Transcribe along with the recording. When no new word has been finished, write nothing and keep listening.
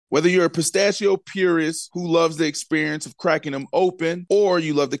Whether you're a pistachio purist who loves the experience of cracking them open, or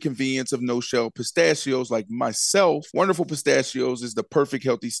you love the convenience of no-shell pistachios like myself, Wonderful Pistachios is the perfect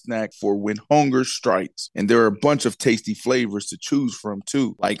healthy snack for when hunger strikes. And there are a bunch of tasty flavors to choose from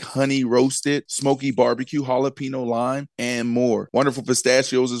too, like honey roasted, smoky barbecue, jalapeno lime, and more. Wonderful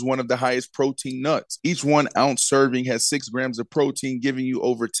Pistachios is one of the highest protein nuts. Each 1 ounce serving has 6 grams of protein, giving you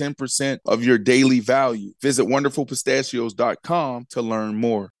over 10% of your daily value. Visit wonderfulpistachios.com to learn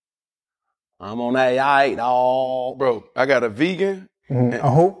more. I'm on that yike, dog. Bro, I got a vegan. A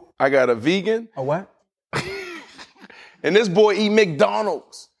who? I got a vegan. A what? And this boy eat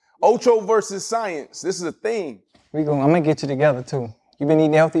McDonald's. Ocho versus science. This is a thing. I'm gonna get you together too. You been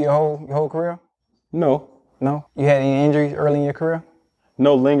eating healthy your whole career? No. No? You had any injuries early in your career?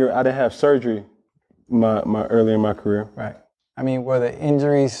 No linger. I didn't have surgery my early in my career. Right. I mean, were the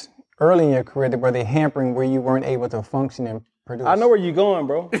injuries early in your career, were they hampering where you weren't able to function and produce? I know where you're going,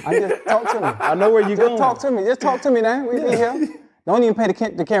 bro. Talk to me. I know where you're going. Talk to me. Just talk to me now. We be here. Don't even pay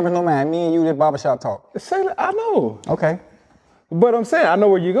the cameras no mind. Me and you, this barbershop talk. I know. Okay. But I'm saying, I know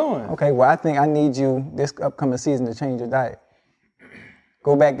where you're going. Okay, well, I think I need you this upcoming season to change your diet.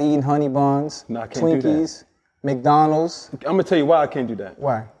 Go back to eating honey buns, No, I can't do Twinkies, McDonald's. I'm going to tell you why I can't do that.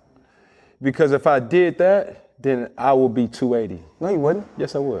 Why? Because if I did that, then I would be 280. No, you wouldn't.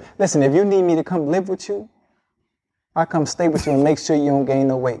 Yes, I would. Listen, if you need me to come live with you, I'll come stay with you and make sure you don't gain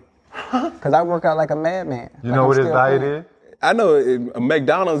no weight. Because I work out like a madman. You know what his diet is? I know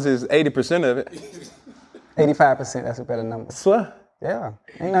McDonald's is 80% of it. 85%, that's a better number. Swear. Yeah,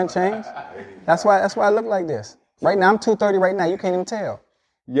 ain't nothing changed. That's why I look like this. Right now, I'm 230 right now. You can't even tell.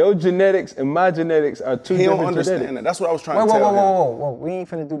 Your genetics and my genetics are two He different don't understand genetics. that. That's what I was trying to tell him. Whoa. We ain't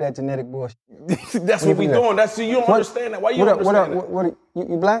finna do that genetic bullshit. That's what we doing. That's you don't understand that. Why you don't understand that? What,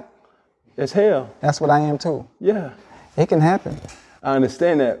 you black? It's hell. That's what I am too. Yeah. It can happen. I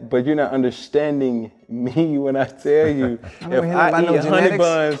understand that, but you're not understanding me when I tell you if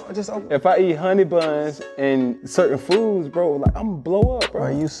I eat honey buns and certain foods, bro, like I'm gonna blow up, bro.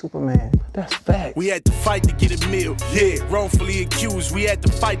 Bro, you Superman. That's fact. We had to fight to get a meal. Yeah, wrongfully accused. We had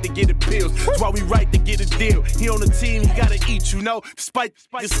to fight to get a pills. That's why we right to get a deal. He on the team, he gotta eat, you know, despite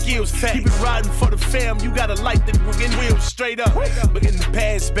the skills. Keep it riding for the fam. You gotta light the wheels straight up. But in the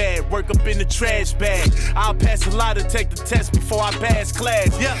past bad, work up in the trash bag. I'll pass a lot to take the test before I pass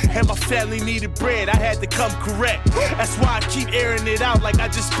class. Yeah, and my family needed bread. I had to come correct. That's why I keep airing it out like I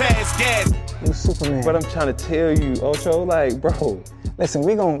just passed gas. You Superman. But I'm trying to tell you, Ocho, like, bro. Listen,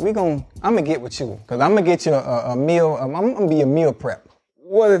 I'm gonna get with you, cause I'm gonna get you a meal. I'm gonna be a meal prep.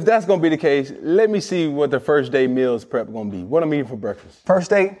 Well, if that's gonna be the case, let me see what the first day meals prep gonna be. What I'm eating for breakfast. First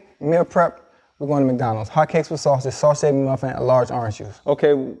day meal prep, we're going to McDonald's. Hot cakes with sausage, sausage muffin, a large orange juice.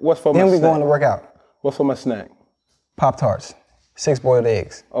 Okay, what's for my snack? snack? Then we're going to work out. What's for my snack? Pop-Tarts, 6 boiled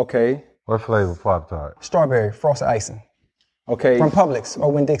eggs. Okay. What flavor Pop-Tart? Strawberry, frosted icing. Okay. From Publix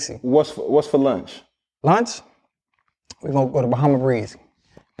or Winn-Dixie. What's for lunch? Lunch, we're gonna go to Bahama Breeze.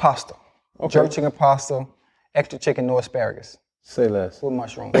 Pasta. Okay. Jerk chicken pasta, extra chicken, no asparagus. Say less. With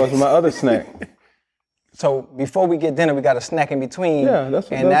mushrooms. What's my other snack? So before we get dinner, we got a snack in between. Yeah,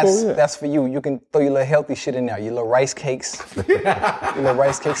 that's for you. You can throw your little healthy shit in there. Your little rice cakes. I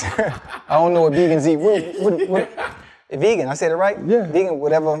don't know what vegans eat. What vegan, I said it right? Yeah. Vegan,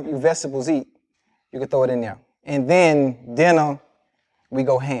 whatever you vegetables eat, you can throw it in there. And then dinner, we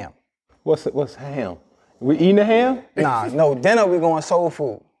go ham. What's ham? We eating the ham? No, dinner we going soul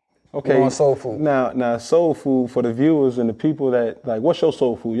food. Okay. We going soul food. Now soul food for the viewers and the people that, like, what's your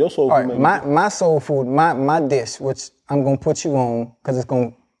soul food? Your soul food. All right, my soul food, my dish, which I'm going to put you on because it's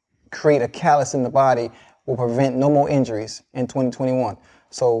going to create a callus in the body, will prevent no more injuries in 2021.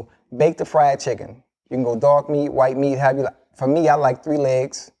 So bake the fried chicken. You can go dark meat, white meat, have you like. For me, I like 3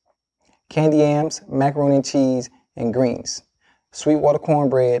 legs, candy yams, macaroni and cheese, and greens. Sweetwater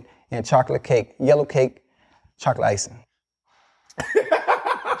cornbread and chocolate cake, yellow cake, chocolate icing.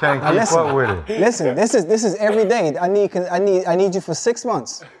 Can't keep up with it. Listen, this is every day. I need you for 6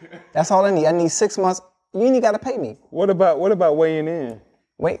 months. That's all I need. I need 6 months. You ain't got to pay me. What about weighing in?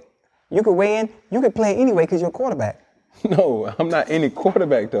 Wait, you could weigh in. You could play anyway because you're a quarterback. No, I'm not any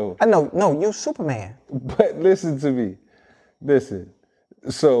quarterback though. I know. No, you Superman. But listen to me. Listen.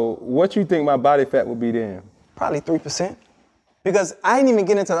 So what you think my body fat would be then? Probably 3%. Because I didn't even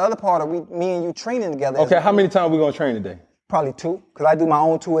get into the other part of me and you training together. Okay, how many times we gonna train today? Probably 2, because I do my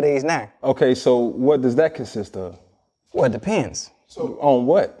own 2-a-days now. Okay, so what does that consist of? Well, it depends. So on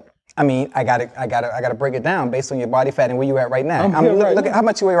what? I mean, I gotta break it down based on your body fat and where you at right now. Look at how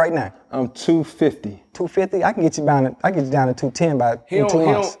much you weigh right now. I'm 250. 250. I can get you down to 210 in 2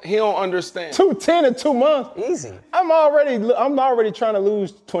 months. He don't understand. 210 in 2 months? Easy. I'm already trying to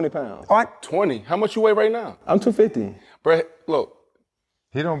lose 20 pounds. All right. 20. How much you weigh right now? I'm 250. Bro, look.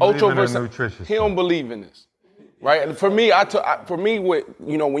 He don't believe Ocho in versus the nutritious. He don't believe in this. Right? And for me, with,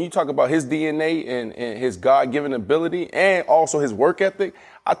 you know, when you talk about his DNA and his God-given ability and also his work ethic,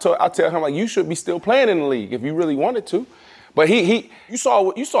 I tell him, like, you should be still playing in the league if you really wanted to. But you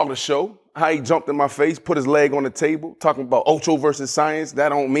saw the show, how he jumped in my face, put his leg on the table, talking about Ocho versus science. That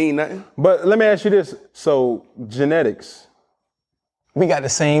don't mean nothing. But let me ask you this. So, genetics. We got the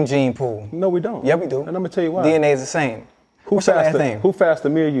same gene pool. No, we don't. Yeah, we do. And I'm going to tell you why. DNA is the same. What's your last name? Who faster,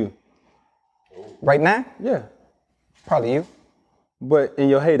 me or you? Right now? Yeah. Probably you. But in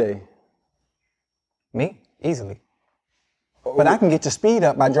your heyday? Me? Easily. But I can get your speed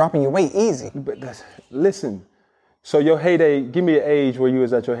up by dropping your weight easy. But listen. So your heyday, give me an age where you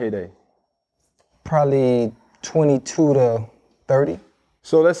was at your heyday. Probably 22 to 30.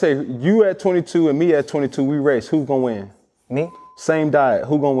 So let's say you at 22 and me at 22, we race. Who's gonna win? Me? Same diet.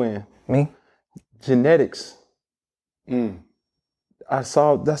 Who gonna win? Me? Genetics. I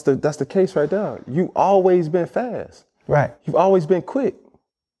saw that's the case right there. You always been fast. Right. You've always been quick.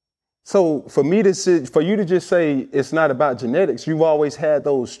 So for you to just say it's not about genetics, you've always had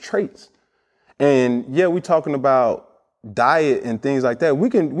those traits. And yeah, we're talking about diet and things like that. We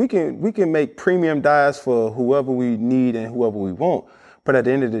can make premium diets for whoever we need and whoever we want. But at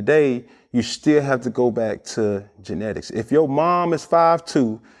the end of the day, you still have to go back to genetics. If your mom is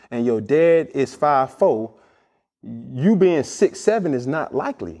 5'2" and your dad is 5'4", you being 6'7" is not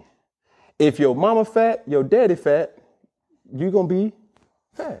likely. If your mama fat, your daddy fat, you're gonna be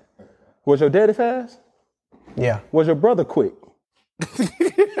fat. Was your daddy fast? Yeah. Was your brother quick?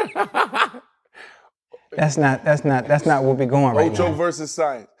 That's not where we're going right Ocho now. versus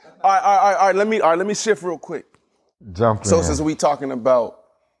science. All right. Let me shift real quick. Jump in. So since we talking about,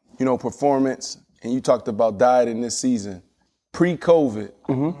 you know, performance, and you talked about diet in this season, pre-COVID,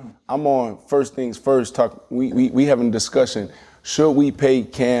 I'm on First Things First. We having a discussion. Should we pay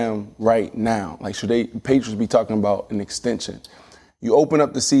Cam right now? Like, should Patriots be talking about an extension? You open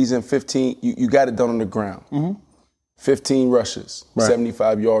up the season 15. You got it done on the ground. 15 rushes,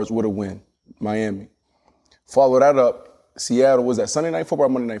 75 yards with a win. Miami. Follow that up. Seattle, was that Sunday Night Football or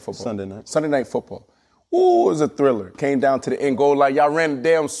Monday Night Football? Sunday night. Sunday Night Football. Ooh, it was a thriller. Came down to the end goal line. Y'all ran a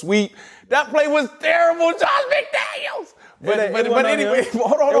damn sweep. That play was terrible, Josh McDaniels. But anyway,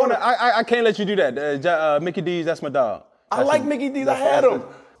 hold on. I can't let you do that. Mickey D's, that's my dog. I like Mickey D's. I had him.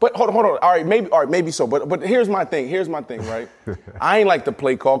 But hold on. All right, maybe so. But here's my thing, right? I ain't like the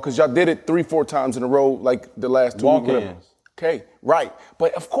play call because y'all did it 3-4 times in a row, like the last 2 weeks. Walk-ins. Okay, right.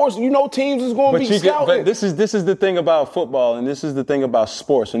 But of course, you know teams is going to be scouting. But this is the thing about football, and this is the thing about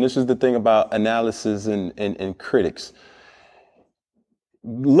sports, and this is the thing about analysis and critics.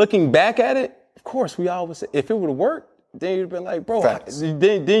 Looking back at it, of course, we always say, if it would have worked, then you'd have been like, bro.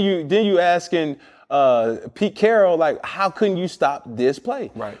 Then you asking Pete Carroll, like, how couldn't you stop this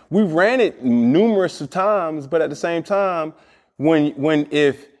play? Right. We ran it numerous times, but at the same time,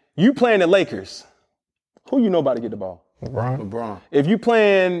 if you playing the Lakers, who you know about to get the ball? LeBron. If you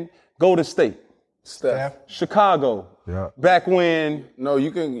playing Golden State, Steph. Chicago, back when. No, you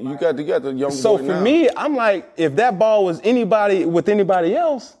got the young So boy for now. me, I'm like, if that ball was with anybody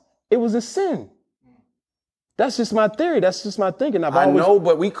else, it was a sin. That's just my theory. That's just my thinking. I know,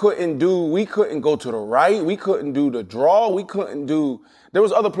 but we couldn't go to the right. We couldn't do the draw. There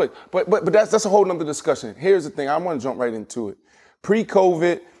was other plays. But that's a whole nother discussion. Here's the thing. I want to jump right into it.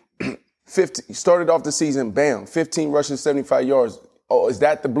 Pre-COVID, 50, started off the season, bam, 15 rushes, 75 yards. Oh, is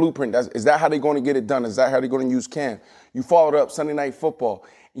that the blueprint? Is that how they're going to get it done? Is that how they're going to use Cam? You followed up Sunday Night Football.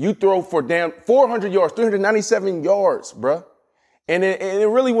 You throw for damn 400 yards, 397 yards, bruh. And it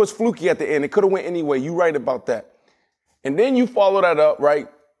really was fluky at the end. It could have went anyway. You right about that. And then you follow that up, right?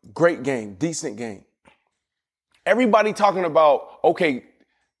 Great game, decent game. Everybody talking about, okay,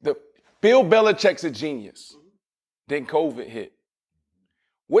 Bill Belichick's a genius. Then COVID hit.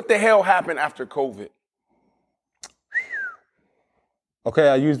 What the hell happened after COVID? Okay,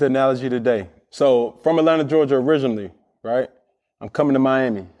 I used the analogy today. So from Atlanta, Georgia originally, right? I'm coming to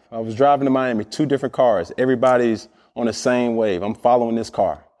Miami. I was driving to Miami, 2 different cars. Everybody's on the same wave. I'm following this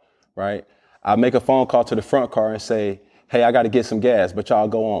car, right? I make a phone call to the front car and say, hey, I got to get some gas, but y'all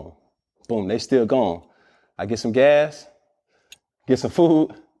go on. Boom, they still going. I get some gas, get some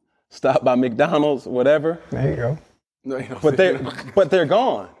food, stop by McDonald's, whatever. There you go. No, you don't. But they're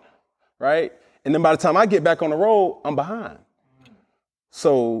gone, right? And then by the time I get back on the road, I'm behind.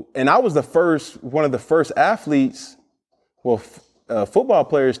 So, and I was one of the first athletes, football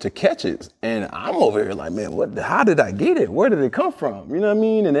players to catch it. And I'm over here like, man, how did I get it? Where did it come from? You know what I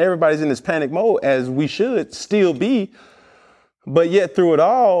mean? And everybody's in this panic mode, as we should still be. But yet through it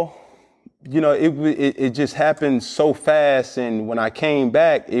all, you know, it just happened so fast. And when I came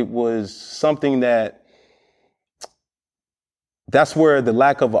back, it was something that's where the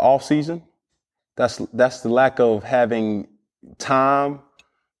lack of an off season, that's the lack of having time,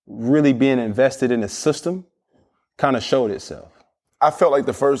 really being invested in the system, kind of showed itself. I felt like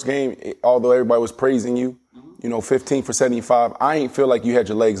the first game, although everybody was praising you, you know, 15 for 75, I ain't feel like you had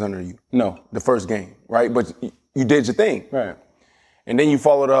your legs under you. No. The first game, right? But you did your thing. Right. And then you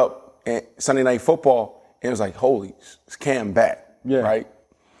followed up at Sunday Night Football, and it was like, holy, it's Cam back, right?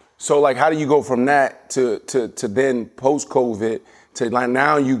 So, like, how do you go from that to then post-COVID to, like,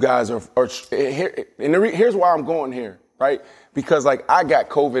 now you guys are here? And here's why I'm going here, right? Because, like, I got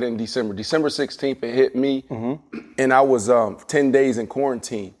COVID in December 16th, it hit me, and I was 10 days in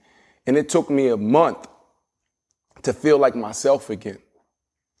quarantine. And it took me a month to feel like myself again,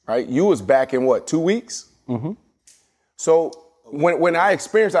 right? You was back in, 2 weeks? Mm-hmm. So when I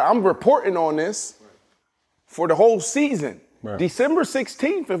experienced that, I'm reporting on this for the whole season. Right. December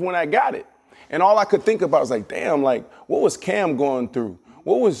 16th is when I got it. And all I could think about was like, damn, like, what was Cam going through?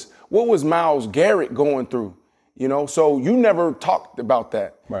 What was Myles Garrett going through? You know, so you never talked about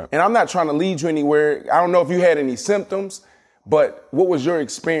that. Right. And I'm not trying to lead you anywhere. I don't know if you had any symptoms, but what was your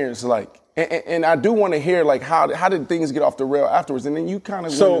experience like? And I do want to hear, like, how did things get off the rail afterwards? And then you kind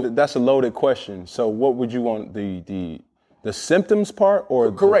of that's a loaded question. So what would you want, the symptoms part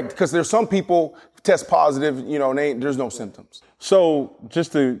or? Correct, because there's some people test positive, you know, and there's no symptoms. So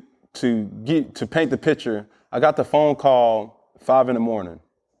just to paint the picture, I got the phone call 5 a.m.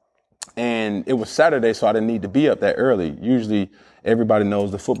 and it was Saturday, so I didn't need to be up that early. Usually everybody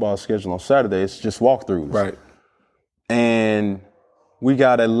knows the football schedule on Saturday. It's just walkthroughs. Right. And we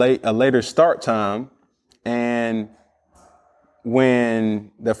got a later start time. And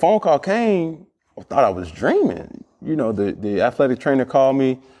when the phone call came, I thought I was dreaming. You know, the athletic trainer called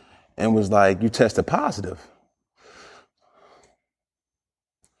me and was like, you tested positive.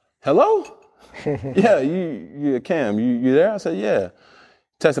 Hello? Yeah, you Cam, you there? I said, yeah.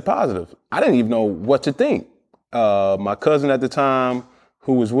 Tested positive. I didn't even know what to think. My cousin at the time,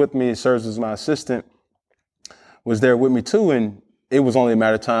 who was with me, serves as my assistant, was there with me too, and it was only a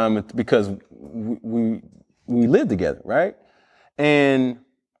matter of time because we lived together, right? And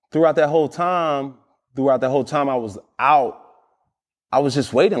throughout that whole time I was out, I was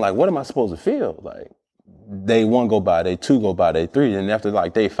just waiting, like, what am I supposed to feel? Like, day 1 go by, day 2 go by, day 3, and after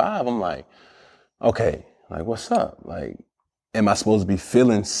like day 5, I'm like, okay, like, what's up? Like, am I supposed to be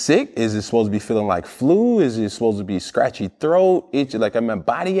feeling sick? Is it supposed to be feeling like flu? Is it supposed to be scratchy throat, itchy, like I'm in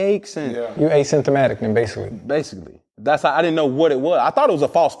body aches? And you asymptomatic then, basically. Basically. That's how I didn't know what it was. I thought it was a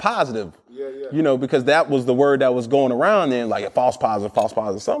false positive. You know, because that was the word that was going around then, like a false positive.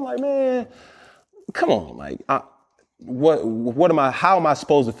 So I'm like, man, come on, like, how am I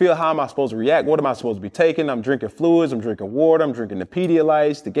supposed to feel? How am I supposed to react? What am I supposed to be taking? I'm drinking fluids, I'm drinking water, I'm drinking the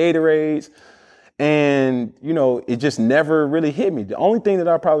Pedialytes, the Gatorades. And, you know, it just never really hit me. The only thing that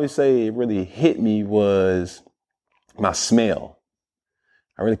I'd probably say it really hit me was my smell.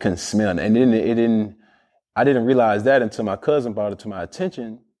 I really couldn't smell it. And then I didn't realize that until my cousin brought it to my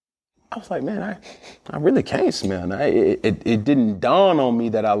attention. I was like, man, I really can't smell. Now, it didn't dawn on me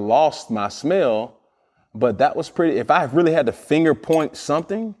that I lost my smell, but that was pretty, if I really had to finger point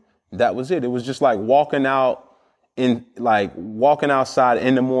something, that was it. It was just like walking outside in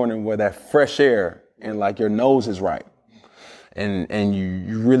the morning where that fresh air and like your nose is right. And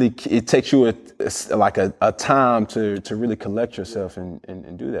you really, it takes you a time to really collect yourself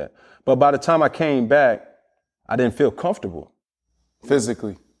and do that. But by the time I came back, I didn't feel comfortable.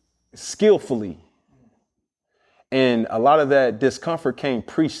 Physically. Skillfully. And a lot of that discomfort came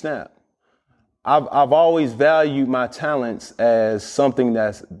pre-snap. I've always valued my talents as something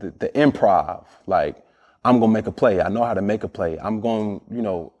that's the improv. Like, I'm going to make a play. I know how to make a play. I'm going, you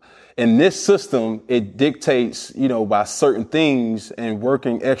know, in this system, it dictates, you know, by certain things and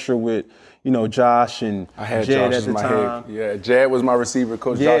working extra with, you know, Josh and I had Jed Josh at the in my time. head. Yeah, Jed was my receiver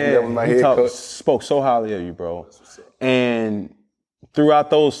coach. Josh was my head coach. Spoke so highly of you, bro. And throughout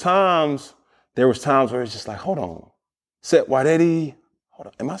those times, there was times where it's just like, hold on, set 180. Hold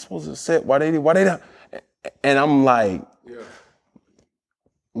on, am I supposed to set 180? 180? And I'm like,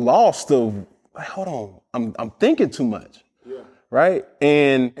 lost of, like, hold on, I'm thinking too much. Yeah. Right?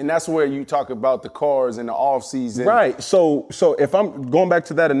 And that's where you talk about the cars in the off season. Right. So if I'm going back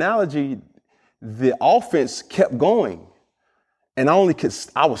to that analogy, the offense kept going. And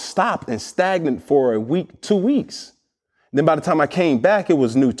I was stopped and stagnant for a week, 2 weeks. Then by the time I came back, it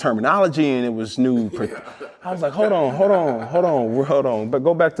was new terminology and it was new. I was like, hold on. But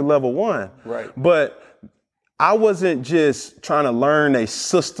go back to level one. Right. But I wasn't just trying to learn a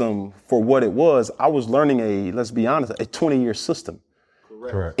system for what it was. I was learning let's be honest, a 20-year system.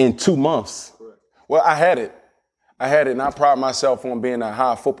 Correct. In 2 months. Well, I had it, and I pride myself on being a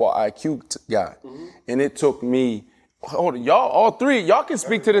high football IQ guy. Mm-hmm. And it took me, y'all, all three, y'all can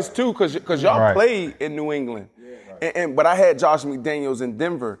speak to this too, because y'all played in New England. But I had Josh McDaniels in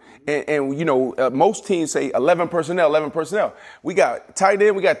Denver, and you know, most teams say 11 personnel. We got tight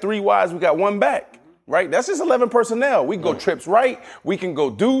end, we got 3 wides, we got 1 back, right? That's just 11 personnel. We can go trips right, we can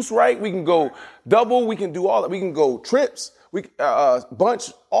go deuce right, we can go double, we can do all that. We can go trips, we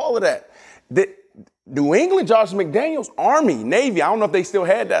bunch, all of that. New England, Josh McDaniels, Army, Navy. I don't know if they still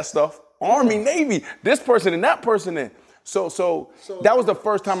had that stuff. Army, Navy, this person and that person in. So that was the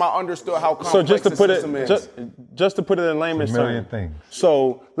first time I understood how complex the system is. Just to put it in layman's million terms. things.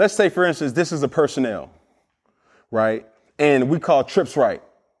 So let's say, for instance, this is a personnel, right? And we call trips right.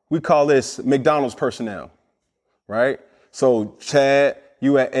 We call this McDonald's personnel, right? So Chad,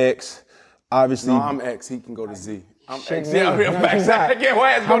 you at X, obviously. No, I'm X. He can go to Z. I'm X. Z. Yeah, I'm X. I can't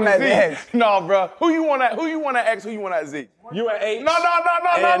wait to go I'm to at Z. X. No, bro. Who you want at X? Who you want at Z? You at H. No. You know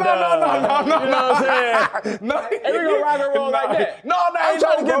what I'm saying? No, And we gonna rock and roll like that. No, I'm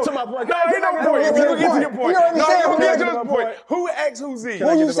trying to get to my point. No, ain't no point. Get You to can the get to your point. point. You already No, said you who can get the to X- the point. Who X, who Z?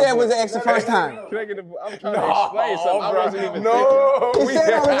 Who you said was the X the first time? Can I get the? I'm trying to explain something. I wasn't even No. He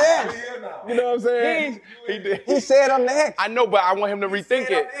said I'm the X. You know what I'm saying? He did. He said I'm the X. I know, but I want him to rethink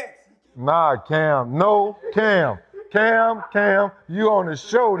it. Nah, Cam. No, Cam, you on the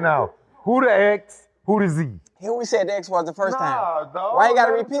show now. Who the X? Who the Z? He always said the X was the first Nah, time. dog, Why you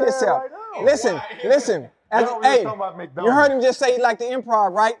gotta let him repeat say it himself? right now. Listen. As, No, we're hey, talking about McDonald's. you heard him just say he liked the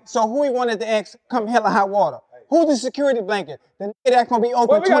improv, right? So who he wanted the X come hell or high water? Who's the security blanket? The nigga that's gonna be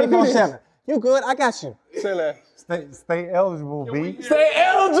open we gotta do this. 24/7. You good? I got you. Say that. Stay eligible, B. Stay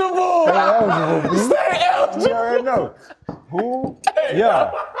eligible. eligible, B. Stay eligible. You already know. Who?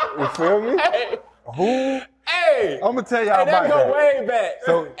 Yeah. You feel me? Who? Hey. I'm gonna tell y'all That about go that. way back.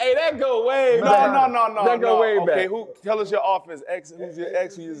 So- That go way No. back. That go way Okay, back. tell us your offense. X, who's your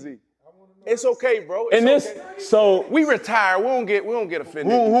X, who's your Z? It's okay, bro. It's And this, okay. so We retire. We don't get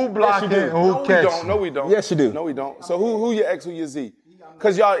offended. Who blocking and who We catching? don't. No, we don't. Yes, you do. No, we don't. So who your X, who your Z?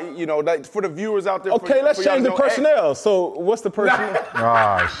 Because y'all, you know, like, for the viewers out there. okay, let's for y'all change to the know X. personnel. So what's the personnel?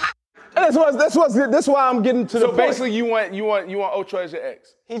 Ah, That's why I'm getting to the So point. basically, you want Ocho as your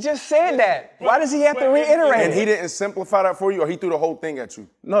X, He just said that. Why does he have to reiterate and he it? didn't simplify that for you, or he threw the whole thing at you.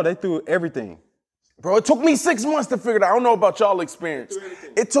 No, they threw everything. Bro, it took me 6 months to figure it out. I don't know about y'all experience.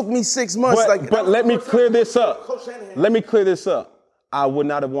 It took me 6 months. But let me clear this up. I would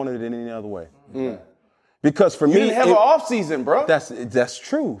not have wanted it any other way. Because for you me, didn't have an off season, bro. that's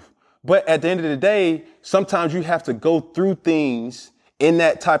true. But at the end of the day, sometimes you have to go through things in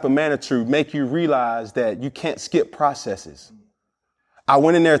that type of manner to make you realize that you can't skip processes. I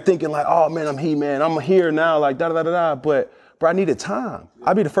went in there thinking like, oh man, I'm He-Man. I'm here now, like da-da-da-da-da. But bro, I needed time.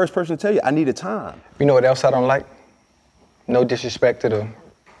 I'll be the first person to tell you, I needed time. You know what else I don't like? No disrespect to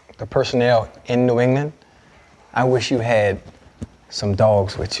the personnel in New England. I wish you had some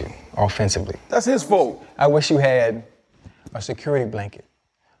dogs with you offensively. That's his fault. I wish you had a security blanket.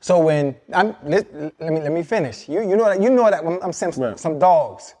 So when let me finish. You know that when I'm saying Right. some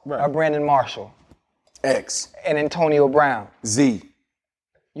dogs. Right. Brandon Marshall X, and Antonio Brown. Z.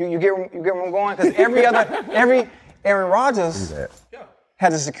 You get where I'm going? Because every Aaron Rodgers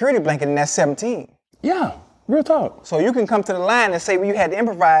has a security blanket, and that's 17. Yeah, real talk. So you can come to the line and say, well, you had to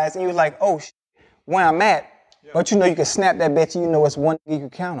improvise, and you was like, oh, where I'm at. But you know you can snap that bitch, and you know it's one you can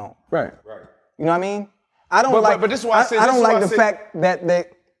count on. Right. You know what I mean? I don't like. but this is why I said- I this don't is why like I the said- fact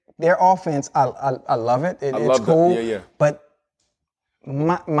that their offense. I love it. It's love that. cool. Yeah. But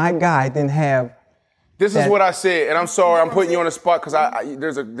my guy didn't have. This is That- what I said, and I'm sorry, I'm putting you on the spot because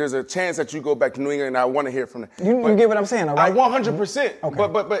there's a chance that you go back to New England, and I want to hear from them. You get what I'm saying, all I right? 100%. Okay.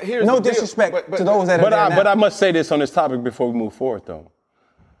 But here's No the deal. disrespect But- to those that are But there now. but I must say this on this topic before we move forward, though.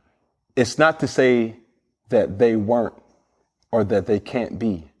 It's not to say that they weren't or that they can't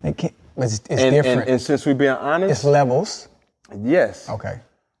be. They can't. It's And, different. and since we're being honest, it's levels. yes. Okay.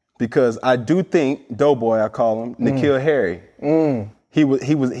 Because I do think Doughboy, I call him, N'Keal Harry. He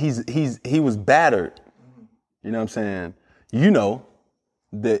was battered. You know what I'm saying? You know,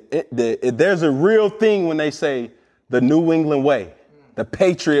 there's a real thing when they say the New England way, the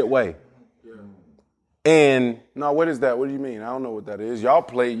Patriot way. And No, what is that? What do you mean? I don't know what that is. Y'all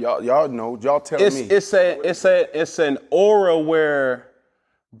play. Y'all know. Y'all tell me. it's an aura where,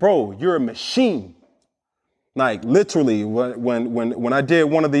 bro, you're a machine. Like literally, when I did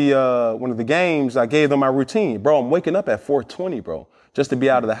one of the games, I gave them my routine. Bro, I'm waking up at 4:20, bro, just to be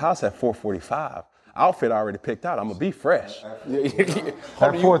out of the house at 4:45. Outfit already picked out. I'm gonna be fresh. At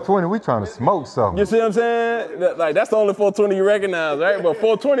 4:20, we trying to smoke something. You see what I'm saying? Like that's the only 4:20 you recognize, right? But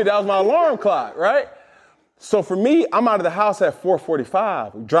 4:20, that was my alarm clock, right? So for me, I'm out of the house at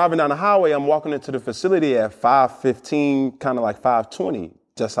 4:45. Driving down the highway, I'm walking into the facility at 5:15, kind of like 5:20,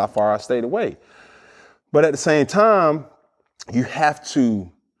 just how far I stayed away. But at the same time, you have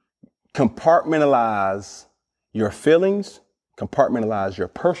to compartmentalize your feelings, compartmentalize your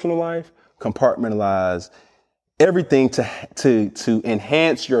personal life, compartmentalize everything to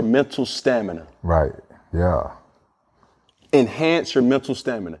enhance your mental stamina. Right, yeah. Enhance your mental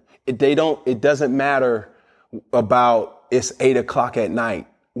stamina. It doesn't matter about it's 8 o'clock at night.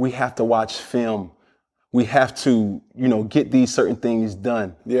 We have to watch film. We have to, get these certain things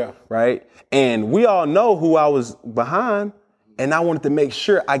done. Yeah. Right? And we all know who I was behind, and I wanted to make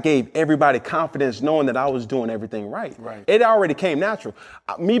sure I gave everybody confidence knowing that I was doing everything right. Right. It already came natural.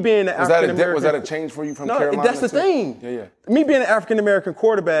 Me being an African-American... Was that a change for you from No, Carolina? that's the thing. Yeah. Me being an African-American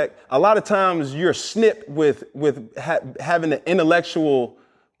quarterback, a lot of times you're snipped with having the intellectual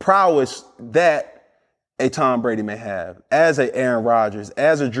prowess that a Tom Brady may have, as a Aaron Rodgers,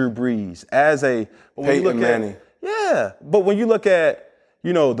 as a Drew Brees, as a Peyton Manning. Yeah, but when you look at,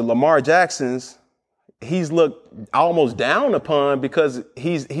 the Lamar Jacksons, he's looked almost down upon because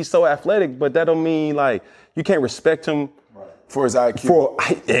he's so athletic, but that don't mean like you can't respect him for his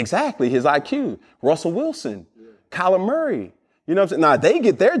IQ. Exactly, his IQ. Russell Wilson, Kyler Murray. You know what I'm saying? Now they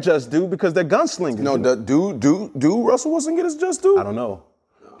get their just due because they're gunslingers. No, do Russell Wilson get his just due? I don't know.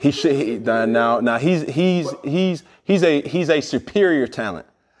 He should now he's a superior talent.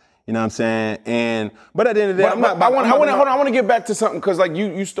 You know what I'm saying? But at the end of the day, I want to get back to something because like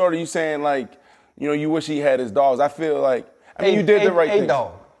you started you saying like you wish he had his dogs. I feel like you did the right thing. A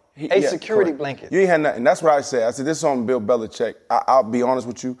dog. A security blanket. You ain't had nothing. That's what I said. I said this is on Bill Belichick. I'll be honest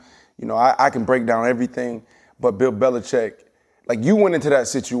with you. I can break down everything, but Bill Belichick, like you went into that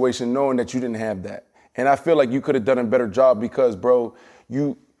situation knowing that you didn't have that, and I feel like you could have done a better job because, bro,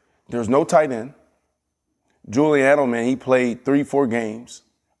 there's no tight end. Julian Edelman, he played 3-4 games,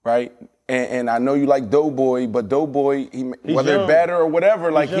 right? And I know you like Doughboy, but Doughboy, whether young. better or whatever,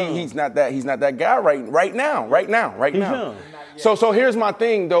 like he's not that guy right now. So here's my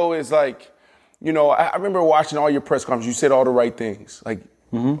thing though, is like, I remember watching all your press conferences. You said all the right things, like,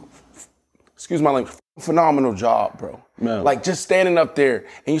 excuse my language, phenomenal job, bro. Man. Like just standing up there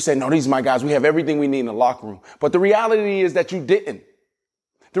and you said, no, these are my guys. We have everything we need in the locker room. But the reality is that you didn't.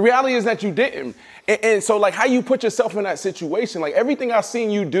 And so like how you put yourself in that situation, like everything I've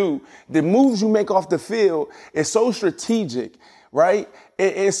seen you do, the moves you make off the field is so strategic, right?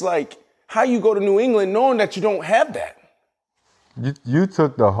 It's like how you go to New England knowing that you don't have that. You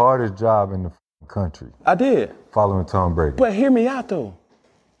took the hardest job in the country. I did. Following Tom Brady. But hear me out though.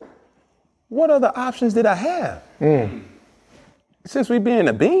 What other options did I have? Since we being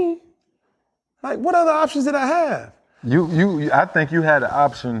a bean, like what other options did I have? I think you had an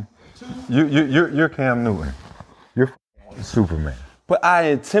option. You're Cam Newton. You're Superman. But I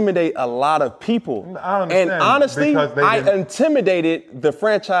intimidate a lot of people. I understand, and honestly, I intimidated the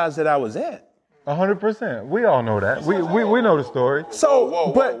franchise that I was at. 100%. We all know that. We know the story. So,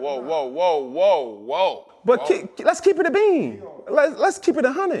 whoa. But let's keep it a bean. Let's keep it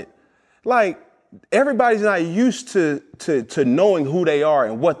 100. Like, everybody's not used to knowing who they are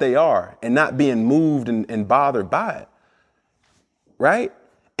and what they are and not being moved and bothered by it. Right?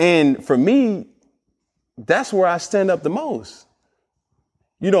 And for me, that's where I stand up the most.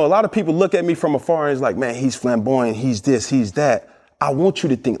 A lot of people look at me from afar and it's like, man, he's flamboyant, he's this, he's that. I want you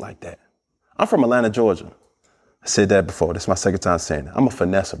to think like that. I'm from Atlanta, Georgia. I said that before. This is my second time saying it. I'm a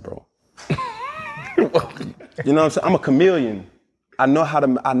finesser, bro. You know what I'm saying? I'm a chameleon. I know how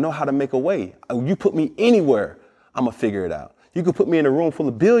to make a way. You put me anywhere, I'm gonna figure it out. You could put me in a room full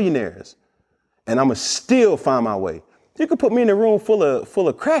of billionaires, and I'm gonna still find my way. You could put me in a room full of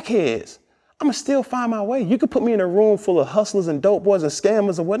crackheads, I'm gonna still find my way. You could put me in a room full of hustlers and dope boys and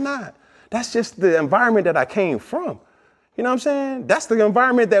scammers and whatnot. That's just the environment that I came from. You know what I'm saying? That's the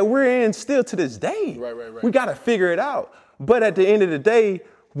environment that we're in still to this day. Right. We gotta figure it out. But at the end of the day,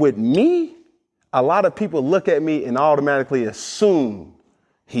 with me, a lot of people look at me and automatically assume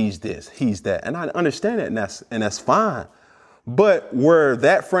he's this, he's that. And I understand that, and that's fine. But where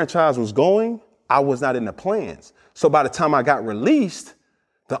that franchise was going, I was not in the plans. So by the time I got released,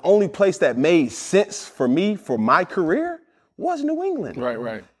 the only place that made sense for me for my career was New England.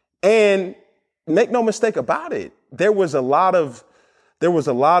 Right. And make no mistake about it, there was a lot of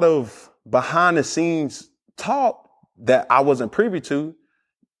behind the scenes talk that I wasn't privy to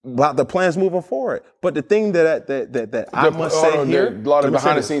about the plans moving forward. But the thing that I must say here, a lot of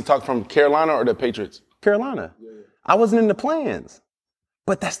behind the scenes talk from Carolina or the Patriots? Carolina. I wasn't in the plans,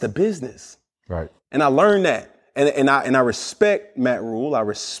 but that's the business. Right. And I learned that. And I respect Matt Rule. I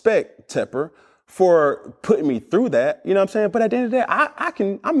respect Tepper for putting me through that. You know what I'm saying? But at the end of the day,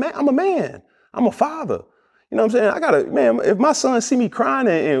 I'm a man. I'm a father. You know what I'm saying? If my son see me crying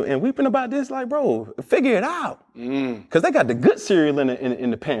and weeping about this, like, bro, figure it out. Because they got the good cereal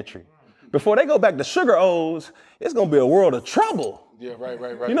in the pantry. Before they go back to Sugar O's, it's going to be a world of trouble. Yeah, right.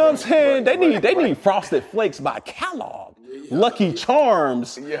 You know what I'm saying? They need Frosted Flakes by Kellogg, Lucky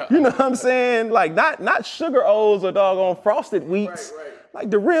Charms. Yeah. You know what I'm saying? Like not Sugar O's or doggone Frosted Wheats. Like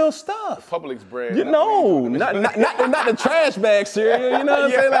the real stuff. Publix bread. You know, not the trash bag cereal. You know what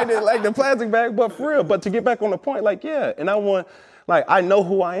I'm saying? Like the plastic bag, but for real. But to get back on the point, and I know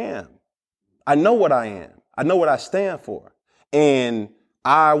who I am. I know what I am. I know what I stand for, and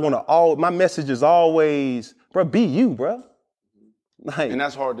I want to. My message is always, bro, be you, bro. Like, and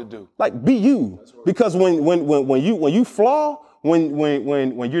that's hard to do. Like, be you, because when you flaw,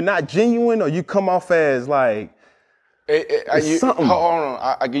 when you're not genuine, or you come off as like. Hold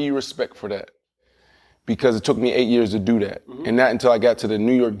on, I give you respect for that, because it took me 8 years to do that, and not until I got to the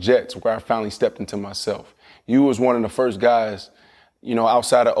New York Jets where I finally stepped into myself. You was one of the first guys,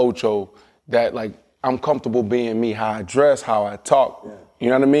 outside of Ocho, that like I'm comfortable being me, how I dress, how I talk. Yeah. You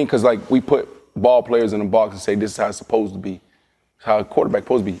know what I mean? Because like we put ball players in a box and say this is how it's supposed to be, it's how a quarterback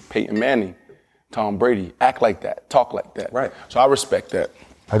supposed to be. Peyton Manning, Tom Brady, act like that, talk like that. Right. So I respect that.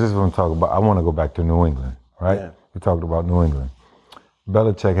 I just want to I want to go back to New England, right? Yeah. We talked about New England.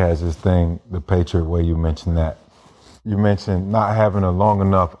 Belichick has this thing, the Patriot way. You mentioned that. You mentioned not having a long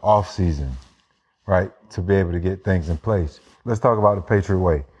enough off season, right, to be able to get things in place. Let's talk about the Patriot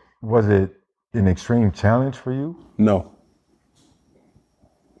way. Was it an extreme challenge for you? No,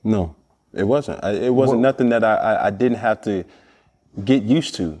 it wasn't. It wasn't nothing that I didn't have to get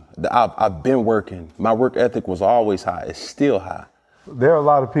used to. I've been working. My work ethic was always high. It's still high. There are a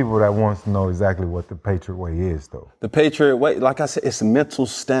lot of people that wants to know exactly what the Patriot way is, though. The Patriot way, like I said, it's mental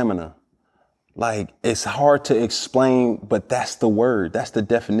stamina. Like, it's hard to explain, but that's the word. That's the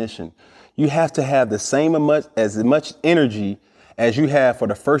definition. You have to have the same as much energy as you have for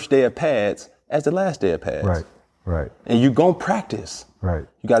the first day of pads as the last day of pads. Right. And you're going to practice. Right.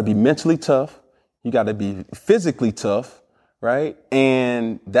 You got to be mentally tough. You got to be physically tough, right?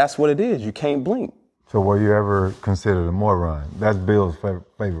 And that's what it is. You can't blink. So were you ever considered a moron? That's Bill's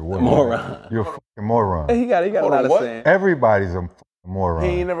favorite word. Moron. You're a fucking moron. He got a lot of saying. Everybody's a moron. He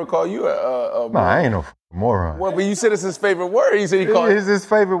ain't never called you a No, I ain't no fucking moron. Well, but you said it's his favorite word. He said he called It's his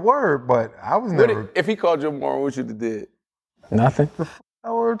favorite word, but I was never. If he called you a moron, what you have did? Nothing.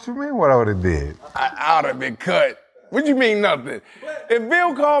 What you mean? What I would have did? I would have been cut. What you mean nothing? If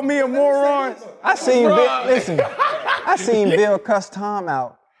Bill called me a moron, I seen Bill cuss Tom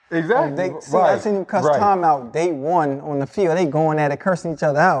out. Exactly. I seen him cuss Tom out day one on the field. They going at it, cursing each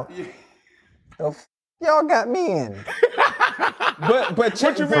other out. Y'all got me in. But what you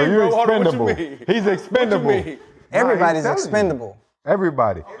mean, So bro? you're Hold on, expendable. what you mean? He's expendable. What you mean? Everybody's telling you. expendable.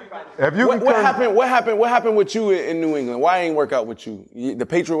 Everybody. If you What happened? What happened with you in New England? Why ain't work out with you? The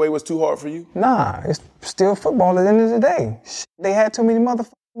Patriot way was too hard for you? Nah, it's still football at the end of the day. They had too many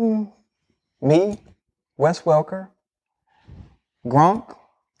motherfucking me, Wes Welker, Gronk,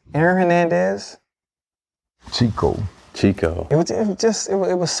 Aaron Hernandez. Chico.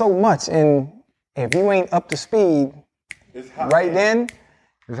 It was so much, and if you ain't up to speed right then,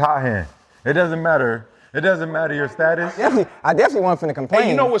 It's hot hand. It doesn't matter. It doesn't matter your status. I definitely wasn't finna complain. Hey,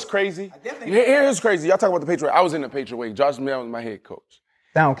 you know what's crazy? Here's crazy. Y'all talk about the Patriot. I was in the Patriot way. Josh Allen was my head coach.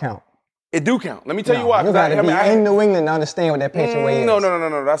 That don't count. It do count. Let me tell you why. You gotta be in New England to understand what that Patriot way is. No.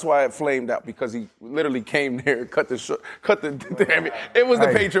 That's why it flamed out, because he literally came there, cut the it was the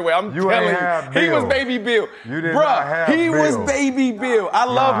Patriot way. I'm telling you. He was Baby Bill. You did not have he was Bill. Baby Bill. I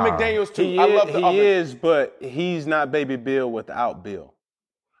love McDaniels too. I love the He is, but he's not Baby Bill without Bill.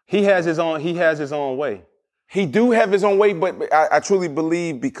 He has his own way. He do have his own way, but I truly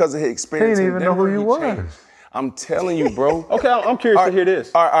believe because of his experience. He didn't even know who you was. Changed. I'm telling you, bro. Okay, I'm curious to hear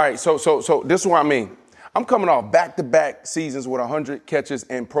this. All right. So this is what I mean. I'm coming off back-to-back seasons with 100 catches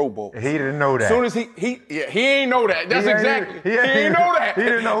and Pro Bowl. He didn't know that. As soon as he ain't know that. That's exactly. He ain't know that. He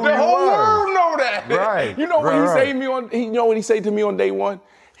didn't know who the he whole was. world know that. Right. You know what right. he said to me on day one?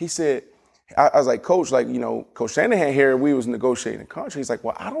 He said, I was like, Coach, like, Coach Shanahan here, we was negotiating a contract. He's like,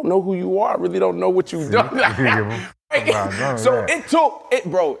 well, I don't know who you are. I really don't know what you've done. So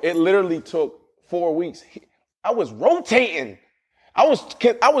it literally took 4 weeks. I was rotating. I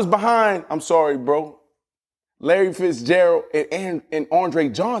was behind, I'm sorry, bro, Larry Fitzgerald and Andre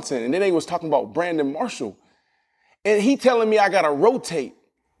Johnson. And then they was talking about Brandon Marshall. And he telling me I got to rotate.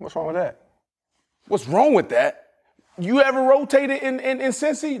 What's wrong with that? What's wrong with that? You ever rotated in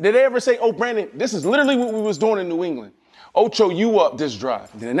Cincy? Did they ever say, oh, Brandon, this is literally what we was doing in New England. Ocho, you up this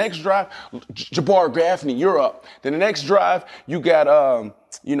drive. Then the next drive, Jabbar Gaffney, you're up. Then the next drive, you got,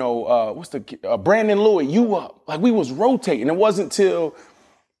 Brandon Lloyd, you up. Like, we was rotating. It wasn't till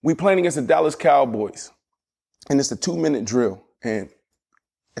we playing against the Dallas Cowboys. And it's a 2-minute drill. And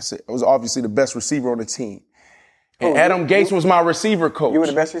it was obviously the best receiver on the team. And Adam Gase was my receiver coach. You were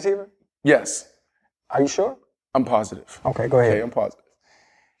the best receiver? Yes. Are you sure? I'm positive. Okay, go ahead. Okay, I'm positive.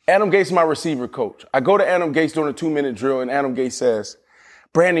 Adam Gase is my receiver coach. I go to Adam Gase during a 2-minute drill, and Adam Gase says,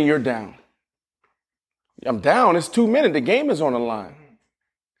 Brandon, you're down. I'm down. It's 2 minutes. The game is on the line.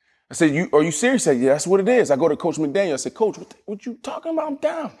 I said, are you serious? He said, yeah, that's what it is. I go to Coach McDaniel. I said, Coach, what you talking about? I'm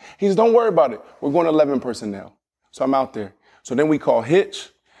down. He says, don't worry about it. We're going to 11 personnel. So I'm out there. So then we call Hitch,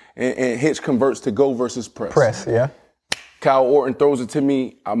 and Hitch converts to go versus press. Press, yeah. Kyle Orton throws it to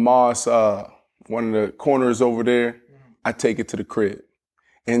me. I moss one of the corners over there. I take it to the crib.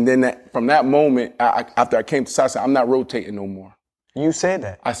 And then from that moment, after I came to South, I said, I'm not rotating no more. You said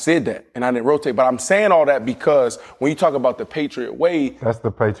that. I said that, and I didn't rotate. But I'm saying all that because when you talk about the Patriot way. That's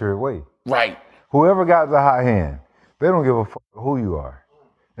the Patriot way. Right. Whoever got the hot hand, they don't give a fuck who you are.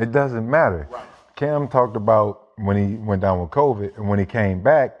 It doesn't matter. Right. Cam talked about when he went down with COVID, and when he came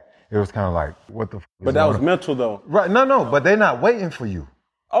back, it was kind of like, what the fuck? But that was mental, though. Right. No, but they're not waiting for you.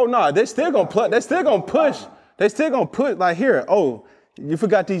 Oh, no, they still going to play. They still going to push. They still going to put, like, here, you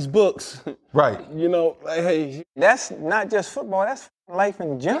forgot these books. Right. Like, hey. That's not just football. That's life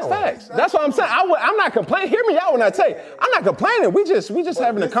in general. That's facts. That's what I'm saying. I'm not complaining. Hear me out when I tell you. I'm not complaining. We just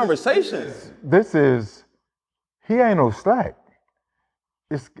having a conversation. He ain't no slack.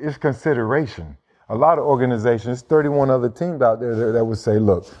 It's consideration. A lot of organizations, 31 other teams out there that would say,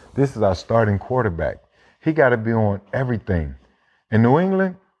 look, this is our starting quarterback. He got to be on everything. In New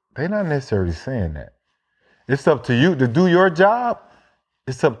England, they're not necessarily saying that. It's up to you to do your job.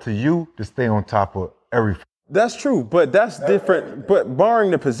 It's up to you to stay on top of everything. That's true, but that's different. But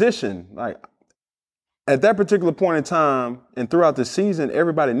barring the position, like at that particular point in time and throughout the season,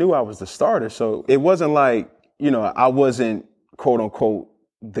 everybody knew I was the starter. So it wasn't like, I wasn't, quote unquote,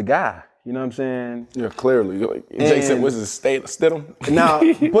 the guy. You know what I'm saying? Yeah, clearly. Jason was Stidham. Now,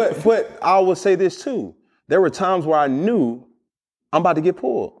 but I will say this too. There were times where I knew I'm about to get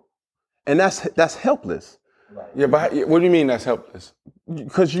pulled. And that's helpless. Right. Yeah, but what do you mean that's helpless?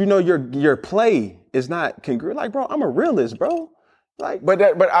 Because your play is not congruent. Like, bro, I'm a realist, bro. Like, but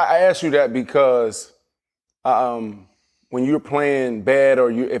I asked you that because when you're playing bad or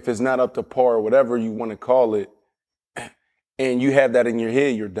if it's not up to par or whatever you want to call it, and you have that in your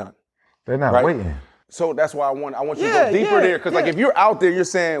head, you're done. They're not waiting. So that's why I want you to go deeper there. Because like if you're out there, you're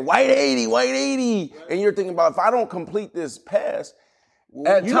saying white 80, and you're thinking about if I don't complete this pass,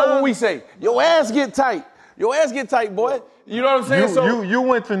 know what we say? Your ass get tight. Your ass get tight, boy. You know what I'm saying? You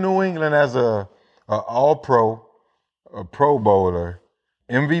went to New England as a All-Pro, a Pro Bowler,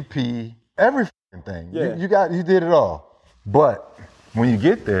 MVP, everything. Yeah. You did it all. But when you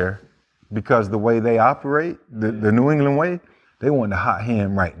get there, because the way they operate, the New England way, they want the hot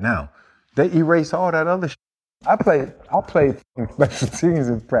hand right now. They erase all that other shit. I played special teams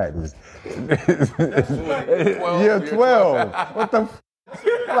in practice. 12. What the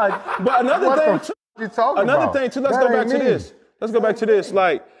but another thing too. Another thing too, let's go back to this.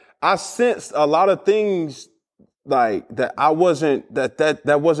 Like, I sensed a lot of things like that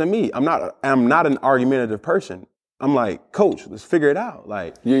that wasn't me. I'm not an argumentative person. I'm like, Coach, let's figure it out.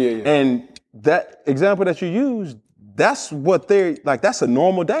 Like, yeah. And that example that you used, that's what that's a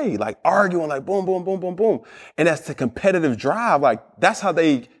normal day, like arguing, like boom, boom, boom, boom, boom. And that's the competitive drive. Like, that's how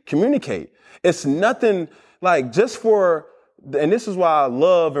they communicate. It's nothing like just for, and this is why I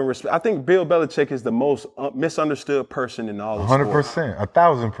love and respect. I think Bill Belichick is the most misunderstood person in all of sports. 100%,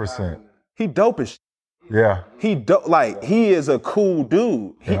 1,000%. He dope as shit. Yeah. He is a cool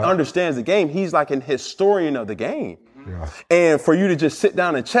dude. He understands the game. He's like an historian of the game. Yeah. And for you to just sit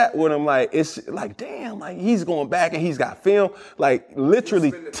down and chat with him, like, it's like, damn, like he's going back and he's got film, like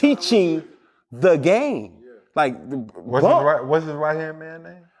literally teaching the game. Like, what's his right hand man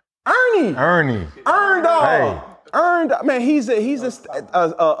name? Ernie. Earned dog. Hey. Earned, man, he's a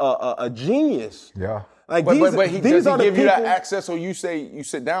genius. Yeah. Like, but does he give you that access, or you say you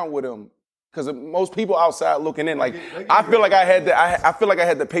sit down with him Because most people outside looking in, like I feel like I had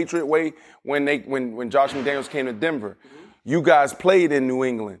the Patriot way when Josh McDaniels came to Denver. You guys played in New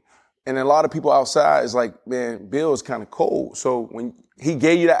England, and a lot of people outside is like, man, Bill is kind of cold. So when he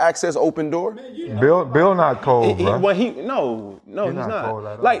gave you the access, open door. Bill not cold, bro. He's not. Cold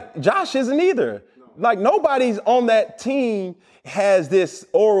at all. Like Josh isn't either. Like nobody's on that team has this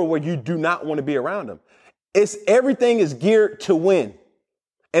aura where you do not want to be around them. Everything is geared to win.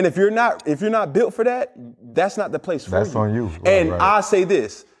 And if you're not built for that, that's not the place for you. That's on you. Right, and right. I say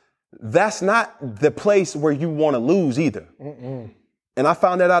this, that's not the place where you want to lose either. And I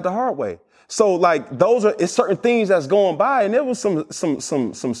found that out the hard way. So like it's certain things that's going by, and there was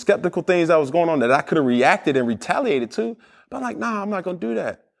some skeptical things that was going on that I could have reacted and retaliated to. But I'm like, nah, I'm not gonna do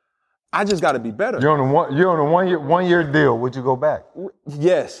that. I just got to be better. You're on a one year deal. Would you go back?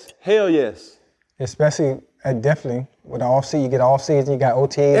 Yes, hell yes. Especially, definitely, with the off-season, you get off-season, you got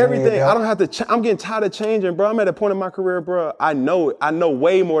OTAs. Everything. I don't have to, I'm getting tired of changing, bro. I'm at a point in my career, bro. I know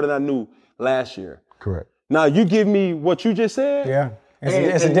way more than I knew last year. Correct. Now, you give me what you just said. Yeah.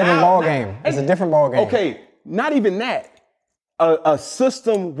 It's a different ball game. It's a different ball game. Okay, not even that. A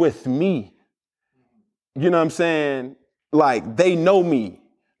system with me. You know what I'm saying? Like, they know me.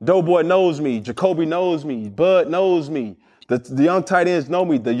 Doughboy knows me. Jacoby knows me. Bud knows me. The young tight ends know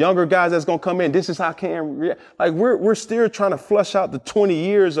me. The younger guys that's gonna come in, this is how Cam react. Like we're still trying to flush out the 20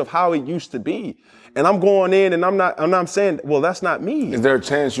 years of how it used to be. And I'm going in and I'm not saying, well, that's not me. Is there a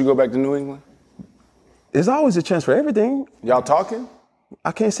chance you go back to New England? There's always a chance for everything. Y'all talking?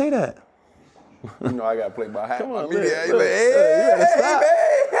 I can't say that. You know I gotta play by half. Come on, You better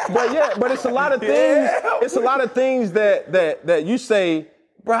stop. But it's a lot of things. It's a lot of things that you say,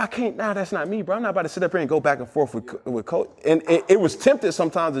 bro, I can't. Nah, that's not me, bro. I'm not about to sit up here and go back and forth with coach. And it was tempted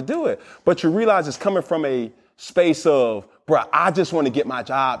sometimes to do it, but you realize it's coming from a space of, bro, I just want to get my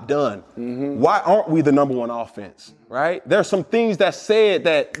job done. Mm-hmm. Why aren't we the number one offense, right? There's some things that said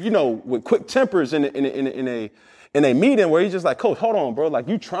that, with quick tempers in a meeting where he's just like, coach, hold on, bro. Like,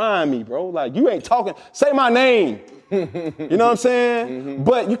 you trying me, bro. Like, you ain't talking. Say my name. You know what I'm saying? Mm-hmm.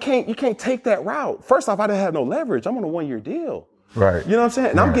 But you can't take that route. First off, I didn't have no leverage. I'm on a 1-year deal. Right. You know what I'm saying?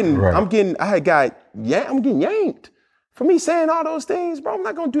 And I'm getting yanked. For me saying all those things, bro, I'm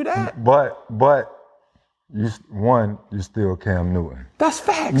not gonna do that. But you're still Cam Newton. That's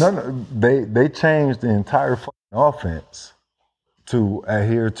facts. No, they changed the entire offense to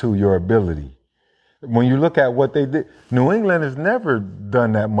adhere to your ability. When you look at what they did, New England has never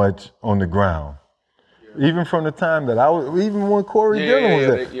done that much on the ground. Yeah. Even from the time that even when Corey Dillon was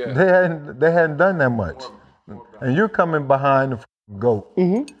there, they hadn't done that much. And you're coming behind the GOAT,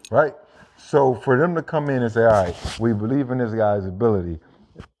 right? So for them to come in and say, all right, we believe in this guy's ability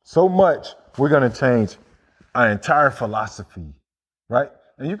so much, we're going to change our entire philosophy, right?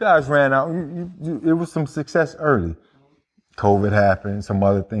 And you guys ran out. It was some success early. COVID happened. Some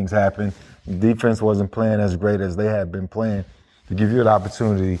other things happened. Defense wasn't playing as great as they had been playing to give you an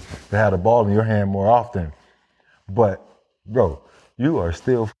opportunity to have the ball in your hand more often. But, bro, you are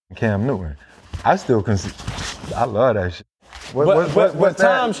still Cam Newton. I love that shit. But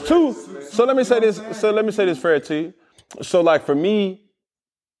times two. So let me say this. Fair to you. So like for me,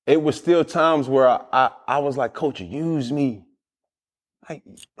 it was still times where I was like, coach, use me.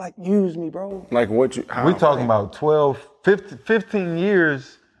 Like use me, bro. Like what you? We talking about 12, 15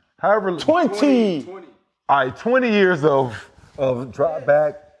 years, however. 20. All right, 20 years of drop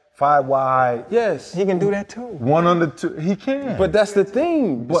back, 5 wide. Yes. He can do that too. 1 under 2. He can. But that's the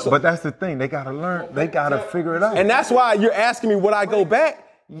thing. But that's the thing. They got to learn. They got to figure it out. And that's why you're asking me, would I go back?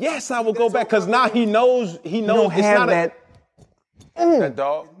 Yes, I will go back because now he knows. He knows it's not that. That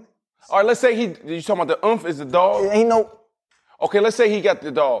dog. All right, let's say you talking about the is the dog? Ain't no. Okay, let's say he got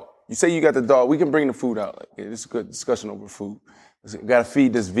the dog. You say you got the dog. We can bring the food out. Like, this is a good discussion over food. We got to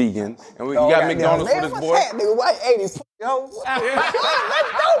feed this vegan. And we got McDonald's for this boy. What's that, nigga? Why 80? Yo.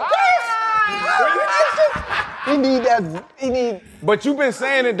 He need. But you've been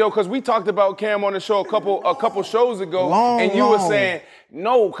saying it, though, because we talked about Cam on the show a couple shows ago. And you were saying,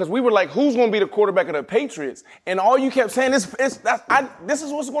 no, because we were like, who's going to be the quarterback of the Patriots? And all you kept saying is, this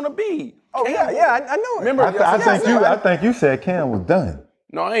is what's going to be. Oh, Cam. I know it. Remember, I think you said Cam was done.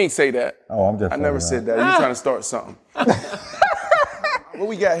 No, I ain't say that. Oh, I'm just. I never said that. You trying to start something. What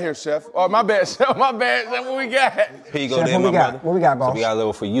we got here, Chef? Oh, my bad, Chef. My bad, Chef. What we got? Here you go, Chef, there, my brother. What we got, boss? So we got a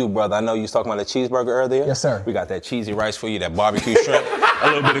little for you, brother. I know you was talking about the cheeseburger earlier. Yes, sir. We got that cheesy rice for you, that barbecue shrimp, a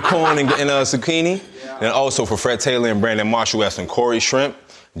little bit of corn and zucchini. Yeah. And also for Fred Taylor and Brandon Marshall, we have some Corey shrimp,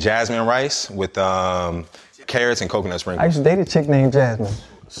 jasmine rice with carrots and coconut sprinkles. I used to date a chick named Jasmine.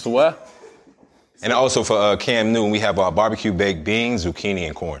 Swear? And also for Cam Newton, we have barbecue baked beans, zucchini,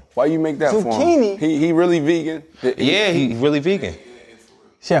 and corn. Why you make that for him? Zucchini? He really vegan? Yeah, he really vegan.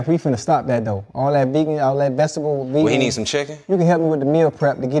 Chef, we finna stop that though. All that vegan, all that vegetable vegan. Well, he needs some chicken. You can help me with the meal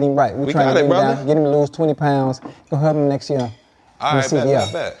prep to get him right. We trying got to it, get him brother. down, get him to lose 20 pounds. You can help him next year. All right,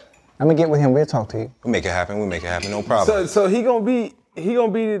 bet. I'm gonna get with him. We'll talk to you. We make it happen. No problem. So he gonna be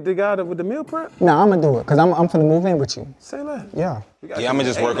the guy with the meal prep? No, I'm gonna do it because I'm finna move in with you. Say that. Yeah. Yeah, I'm gonna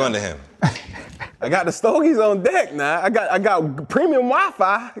just work under him. I got the Stogies on deck now. I got premium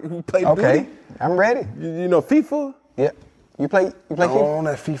Wi-Fi. You play Okay. Duty. I'm ready. You know FIFA? Yeah. You play I FIFA? don't on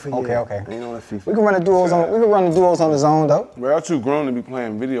that FIFA Okay, yet. okay. I ain't on that FIFA. We can run the duos on the zone though. Bro, y'all too grown to be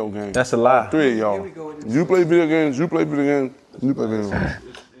playing video games. That's a lie. 3 of y'all. You play video games, you play video games, you play video games.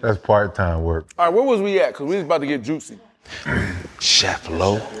 That's part-time work. All right, where was we at? Because we was about to get juicy. Chef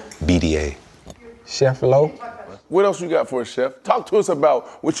Low, BDA. Chef Low. What else you got for us, Chef? Talk to us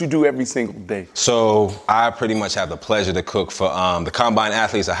about what you do every single day. So I pretty much have the pleasure to cook for the Combine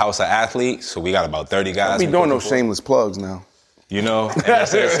Athletes, a house of athletes. So we got about 30 guys. Don't be we doing cooking no for. shameless plugs now. You know, and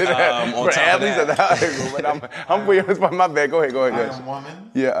this is, on For top athletes of at that. the house. But I'm for you. It's my bad. Go ahead. Woman.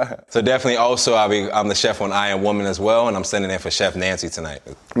 Yeah. So definitely also I'm the chef on I Am Woman as well, and I'm sending in for Chef Nancy tonight.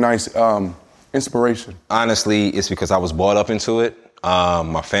 Nice inspiration. Honestly, it's because I was brought up into it.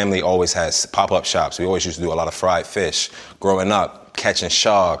 My family always has pop-up shops. We always used to do a lot of fried fish. Growing up, catching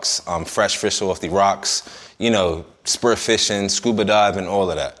sharks, fresh fish off the rocks, spear fishing, scuba diving, all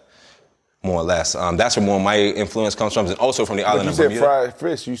of that, more or less. That's where more of my influence comes from, and also from the But island you of said Bermuda. fried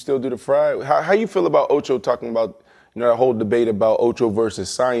fish. You still do the fried? How you feel about Ocho talking about, that whole debate about Ocho versus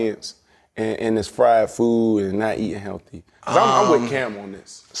science and this fried food and not eating healthy? Because I'm with Cam on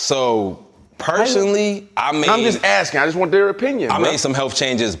this. So, personally, I'm just asking. I just want their opinion. I bro. made some health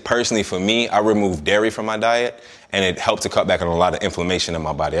changes personally for me. I removed dairy from my diet, and it helped to cut back on a lot of inflammation in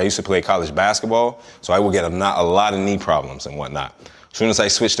my body. I used to play college basketball, so I would get a lot of knee problems and whatnot. As soon as I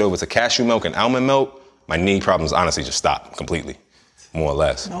switched over to cashew milk and almond milk, my knee problems honestly just stopped completely, more or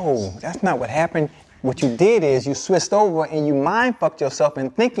less. No, that's not what happened. What you did is you switched over and you mind fucked yourself in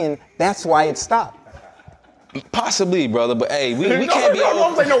thinking that's why it stopped. Possibly, brother, but hey, we can't be all...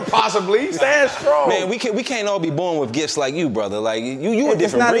 Don't say no possibly. Stand strong. Man, we can't all be born with gifts like you, brother. Like, you a It's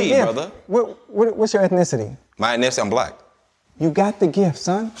different not a breed, gift. brother. What's your ethnicity? My ethnicity, I'm black. You got the gift,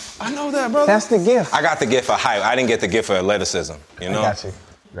 son. I know that, brother. That's the gift. I got the gift for height. I didn't get the gift for athleticism, you know? I got you.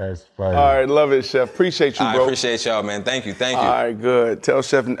 That's funny. All right, love it, Chef. Appreciate you, I bro. appreciate y'all, man. Thank you. All right, good. Tell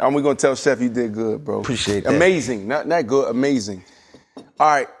Chef, we're going to tell Chef you did good, bro. Appreciate that. Amazing. Not good, amazing. All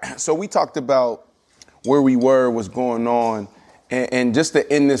right, so we talked about where we were, what's going on, and just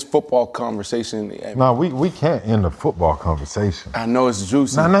to end this football conversation. No, we can't end the football conversation. I know it's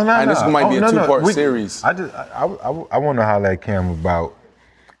juicy. No. And this might be a two-part We- series. I want to holler at Cam about,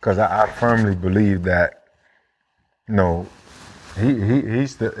 because I firmly believe that,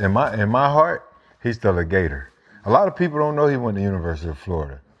 he's still, in my heart, he's still a Gator. A lot of people don't know he went to the University of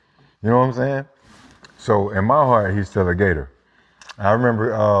Florida. You know what I'm saying? So in my heart, he's still a Gator. I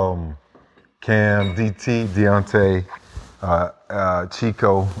remember Cam, DT, Deontay,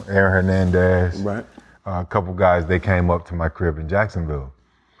 Chico, Aaron Hernandez, Right. a couple guys, they came up to my crib in Jacksonville.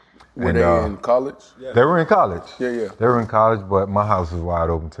 Were they in college? They were in college. Yeah. They were in college, but my house was wide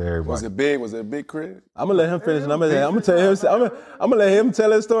open to everybody. Was it big? Was it a big crib? I'm gonna let him finish, and I'm gonna let him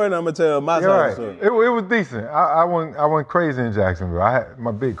tell his story, and I'm gonna tell my Yeah, side of right. the story. It was decent. I went crazy in Jacksonville. I had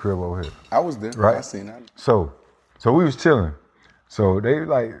my big crib over here. I was there. Right. I seen that. So we was chilling. So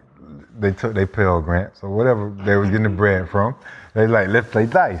they took their Pell Grants or whatever they was getting the bread from. They let's play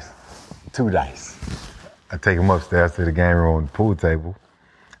dice. 2 dice. I take them upstairs to the game room on the pool table,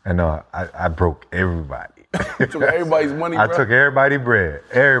 and I broke everybody. Took everybody's money, I bro. took everybody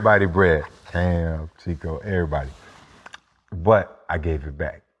bread. Cam, Chico, everybody. But I gave it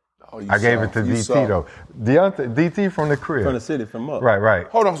back. Oh, you I gave soft. it to You DT soft. though. DT from the crib. From the city, from up. Right.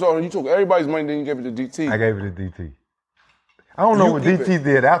 Hold on, so you took everybody's money, then you gave it to DT. I gave it to DT. I don't know You what keep DT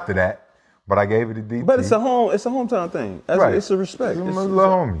did after that, but I gave it to DT. But it's a hometown thing. Right. It's a respect. It's It's my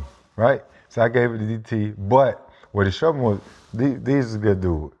little homie, right? So I gave it to DT. But what it showed me was these is good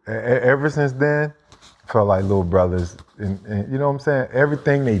dudes. Ever since then, I felt like little brothers. And you know what I'm saying?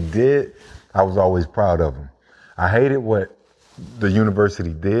 Everything they did, I was always proud of them. I hated what the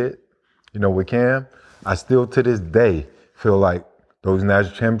university did, with Cam. I still to this day feel like those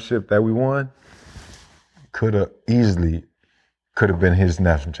national championships that we won could have been his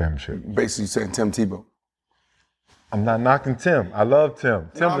national championship. Basically saying Tim Tebow. I'm not knocking Tim. I love Tim.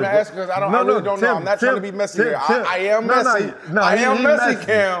 No, I'm asking because I really don't know. I'm not trying to be messy here. I am messy. I am messy,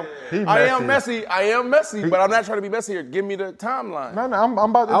 Cam. I am messy, but I'm not trying to be messy here. Give me the timeline. No, I'm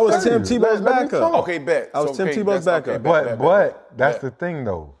about to. I was Tim Tebow's backup. Okay, bet. I was Tim Tebow's backup. But that's the thing,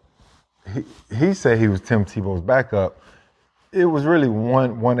 though. He said he was Tim Tebow's backup. It was really 1A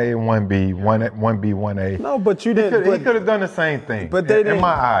and 1B, 1B, 1A. No, but you didn't. He could have done the same thing. But they didn't. In my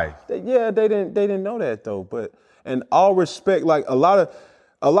eyes. They didn't know that though. But in all respect, like a lot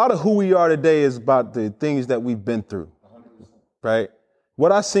of who we are today is about the things that we've been through, right?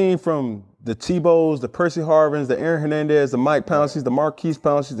 What I seen from the Tebows, the Percy Harvins, the Aaron Hernandez, the Mike Pounceys, the Marquise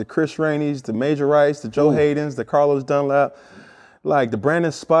Pounceys, the Chris Rainey's, the Major Wrights, the Joe Haydens, the Carlos Dunlap, like the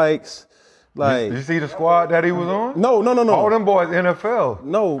Brandon Spikes. Like, you see the squad that he was on? No. All them boys NFL.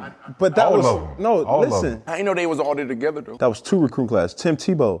 No, but that all was of them. no. All listen, I didn't know they was all there together though. that was 2 recruit class. Tim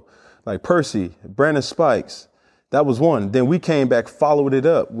Tebow, like Percy, Brandon Spikes. That was 1. Then we came back, followed it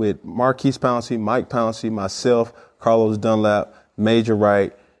up with Marquise Pouncey, Mike Pouncey, myself, Carlos Dunlap, Major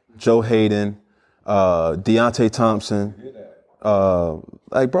Wright, Joe Hayden, Deontay Thompson.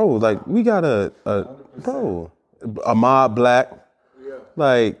 We got Ahmad Black.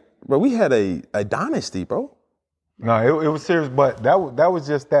 Bro, we had a dynasty, bro. No, it was serious, but that was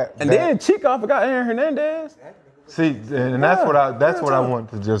just that. And then Chico, I forgot Aaron Hernandez. See, and that's what I want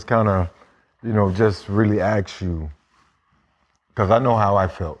to just kind of, just really ask you, because I know how I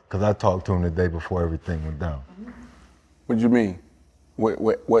felt, because I talked to him the day before everything went down. What do you mean? What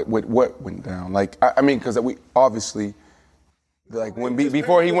went down? Like, I mean, because we obviously, like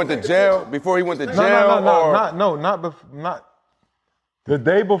before he went to jail. Not. The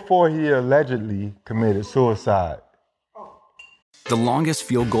day before he allegedly committed suicide. The longest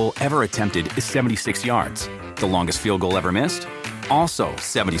field goal ever attempted is 76 yards. The longest field goal ever missed? Also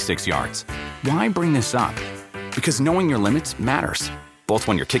 76 yards. Why bring this up? Because knowing your limits matters, both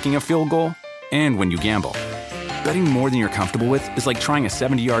when you're kicking a field goal and when you gamble. Betting more than you're comfortable with is like trying a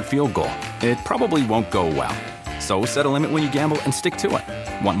 70-yard field goal. It probably won't go well. So set a limit when you gamble and stick to it.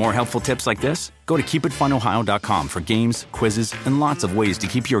 Want more helpful tips like this? Go to keepitfunohio.com for games, quizzes, and lots of ways to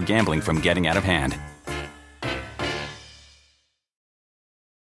keep your gambling from getting out of hand.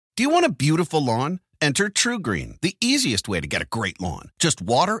 Do you want a beautiful lawn? Enter TruGreen, the easiest way to get a great lawn. Just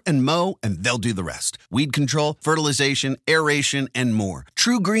water and mow, and they'll do the rest. Weed control, fertilization, aeration, and more.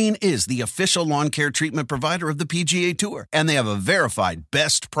 TruGreen is the official lawn care treatment provider of the PGA Tour, and they have a verified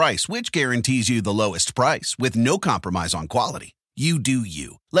best price, which guarantees you the lowest price with no compromise on quality. You do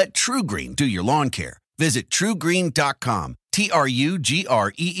you. Let TruGreen do your lawn care. Visit TruGreen.com,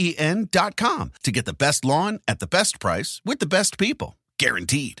 TruGreen.com, to get the best lawn at the best price with the best people.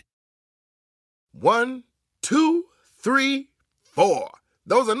 Guaranteed. 1, 2, 3, 4.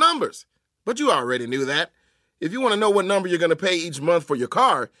 Those are numbers, but you already knew that. If you want to know what number you're going to pay each month for your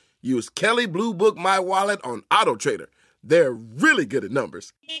car, use Kelley Blue Book My Wallet on Auto Trader. They're really good at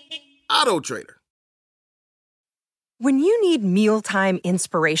numbers. Auto Trader. When you need mealtime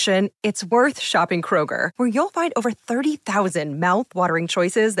inspiration, it's worth shopping Kroger, where you'll find over 30,000 mouth-watering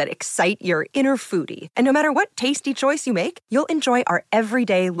choices that excite your inner foodie. And no matter what tasty choice you make, you'll enjoy our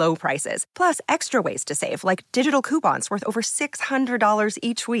everyday low prices, plus extra ways to save, like digital coupons worth over $600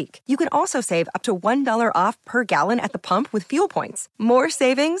 each week. You can also save up to $1 off per gallon at the pump with fuel points. More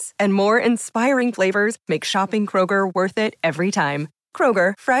savings and more inspiring flavors make shopping Kroger worth it every time.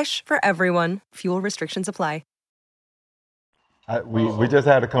 Kroger, fresh for everyone. Fuel restrictions apply. We just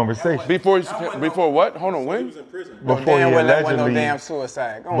had a conversation. Before what? Hold on, when? Before he allegedly no damn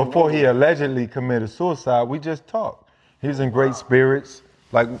suicide. Before he allegedly committed suicide, we just talked. He was in great spirits,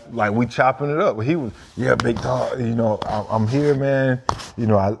 like we chopping it up. He was, big dog. I'm here, man.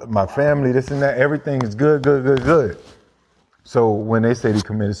 My family, this and that. Everything is good. So when they said he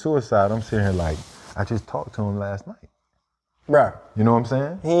committed suicide, I'm sitting here like, I just talked to him last night. Bro. You know what I'm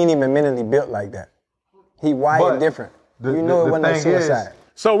saying? He ain't even mentally built like that. He wired different. It wasn't no suicide.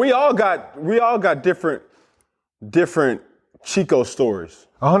 So we all got different Chico stories.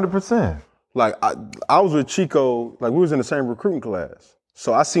 100%. Like I was with Chico, like we was in the same recruiting class.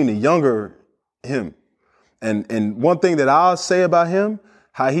 So I seen the younger him. And one thing that I'll say about him,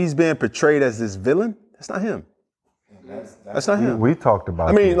 how he's being portrayed as this villain, that's not him. That's not him. We talked about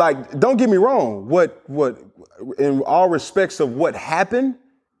I mean, like, don't get me wrong. What in all respects of what happened,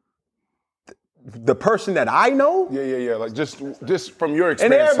 the person that I know. Yeah. Like just from your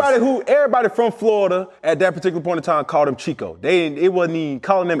experience. And everybody from Florida at that particular point in time called him Chico. It wasn't even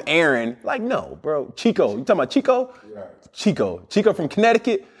calling him Aaron. Like, no, bro. Chico. You talking about Chico? Right. Chico from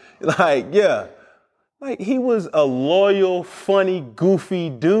Connecticut. Like, yeah. Like, he was a loyal, funny, goofy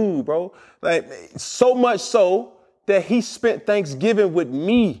dude, bro. Like, so much so that he spent Thanksgiving with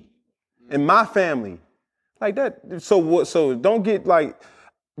me and my family. Like that. So don't get like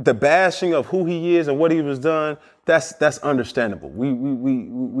the bashing of who he is and what he was done. That's understandable.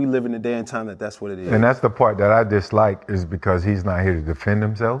 We live in a day and time that's what it is. And that's the part that I dislike is because he's not here to defend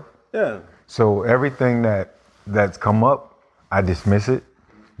himself. Yeah. So everything that's come up, I dismiss it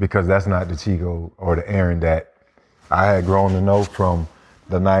because that's not the Chico or the Aaron that I had grown to know from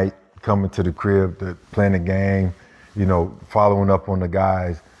the night coming to the crib, to playing the game, following up on the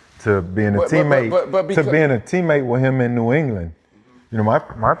guys, to being a teammate, to being a teammate with him in New England.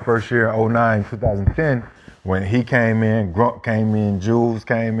 My first year, 2009, 2010, when he came in, Grunt came in, Jules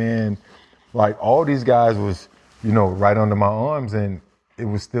came in, like all these guys was, right under my arms, and it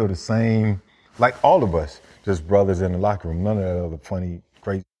was still the same, like all of us, just brothers in the locker room. None of that other funny,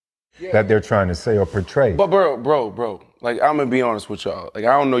 crazy that they're trying to say or portray. But bro, like I'm gonna be honest with y'all. Like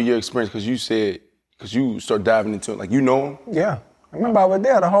I don't know your experience because you start diving into it. Like you know him? Yeah, I remember I was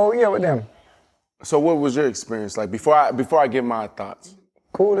there the whole year with them. So what was your experience like before I give my thoughts?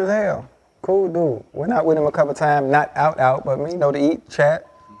 Cool as hell. Cool dude. Went out with him a couple times, not out, but to eat, chat.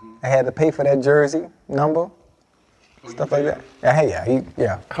 I had to pay for that jersey number, stuff like that.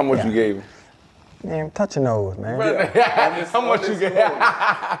 Yeah. How much you gave him? Man, touch your nose, man. How much you gave?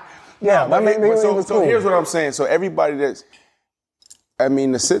 Yeah, so here's what I'm saying. So everybody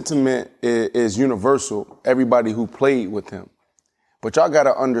the sentiment is universal. Everybody who played with him, but y'all got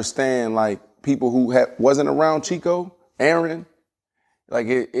to understand, like people who wasn't around Chico, Aaron, like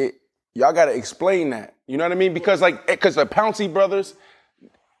y'all got to explain that. You know what I mean? Because the Pouncey brothers,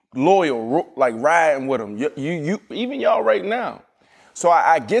 loyal, like riding with him. You even y'all right now. So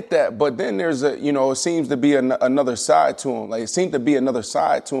I get that, but then there's it seems to be another side to him. Like it seemed to be another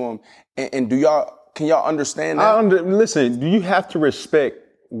side to him. And can y'all understand that? Listen, you have to respect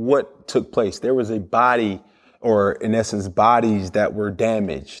what took place. There was a body, or in essence, bodies that were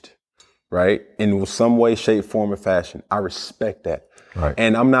damaged, right? In some way, shape, form, or fashion. I respect that. Right.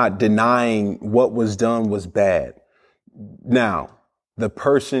 And I'm not denying what was done was bad. Now, the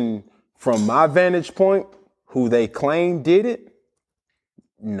person from my vantage point, who they claim did it,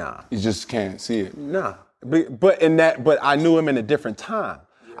 nah. You just can't see it. Nah. But I knew him in a different time.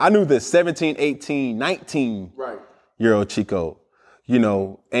 I knew the 17, 18, 19-year-old Chico,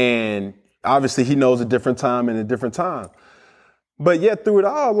 and obviously he knows a different time and a different time. But yet through it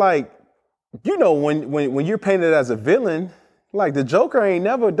all, like, when you're painted as a villain, like the Joker ain't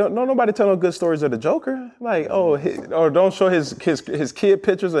never, don't nobody tell no good stories of the Joker. Like, or don't show his kid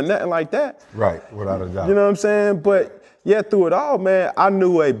pictures or nothing like that. Right, without a doubt. You know what I'm saying? But yeah, through it all, man, I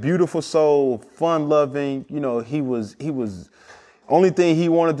knew a beautiful soul, fun-loving. He was. Only thing he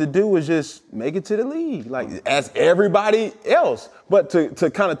wanted to do was just make it to the league, like as everybody else. But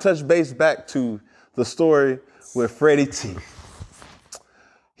to kind of touch base back to the story with Freddie T,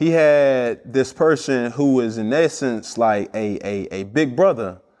 he had this person who was in essence like a big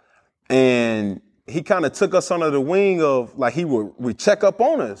brother, and he kind of took us under the wing of like he would check up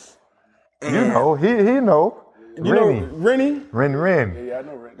on us. He know. Rennie? Ren. Yeah, I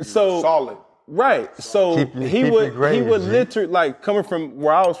know Rennie. So solid. Right. So he would literally, like, coming from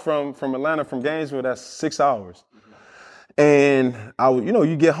where I was from Atlanta, from Gainesville, that's 6 hours. And I would,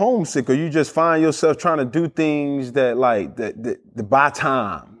 you get homesick, or you just find yourself trying to do things that buy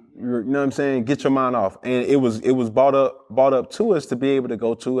time. You know what I'm saying? Get your mind off. And it was brought up to us to be able to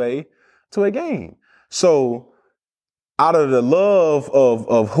go to a game. So out of the love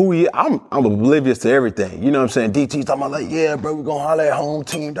of who he, I'm oblivious to everything. You know what I'm saying? DT's talking about, like, yeah, bro, we're gonna holler at home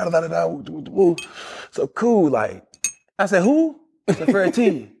team, da-da-da-da-da. So cool, like, I said, who? I said, Fred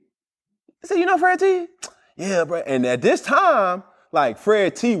T. I said, you know Fred T? Yeah, bro. And at this time, like,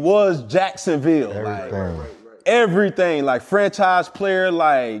 Fred T was Jacksonville. Everything, like franchise player,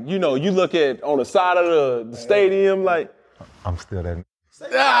 like, you look at on the side of the stadium, like. I'm still that.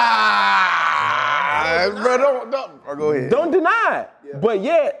 Bro, don't go ahead. Don't deny it. Yeah. But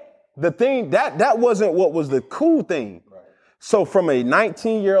yet, the thing, that wasn't what was the cool thing. Right. So from a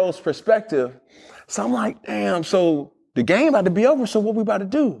 19-year-old's perspective, so I'm like, damn, so the game about to be over, so what we about to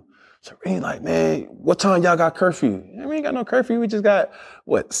do? So he's like, man, what time y'all got curfew? We ain't got no curfew. We just got,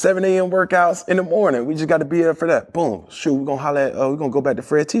 7 a.m. workouts in the morning. We just got to be there for that. Boom. Shoot, we're going to holler at, we're going to go back to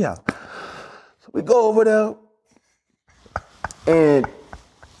Fred T house. So we go over there, and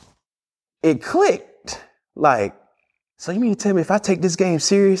it clicked. Like, so you mean to tell me if I take this game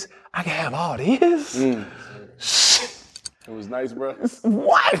serious, I can have all this? It was nice, bro.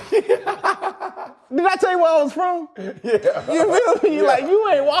 What? Did I tell ain't where I was from. Yeah. You feel me? Like, you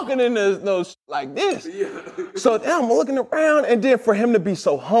ain't walking in no like this. Yeah. So I'm looking around, and then for him to be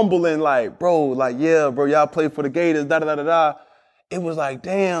so humble and like, bro, like, yeah, bro, y'all play for the Gators, da-da-da-da-da. It was like,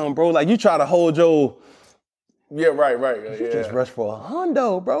 damn, bro, like, you try to hold your... Yeah, right. You just rushed for a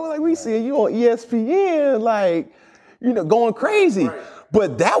hundo, bro. Like, we seeing you on ESPN, like, you know, going crazy. Right.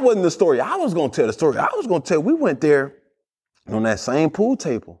 But that wasn't the story I was going to tell. The story I was going to tell, we went there on that same pool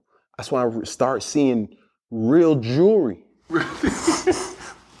table. That's when I start seeing real jewelry.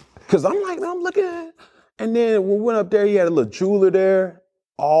 Because I'm looking at it. And then when we went up there, he had a little jeweler there.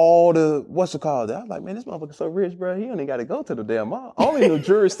 All the, what's it called? I was like, man, this motherfucker's so rich, bro. He only got to go to the damn mall. Only the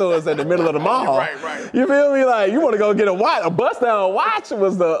jewelry stores at the middle of the mall. Right. You feel me? Like, you want to go get a watch, a bust-down watch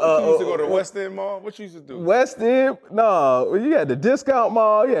was the... you used to go to West End Mall? What you used to do? West End? No, you had the Discount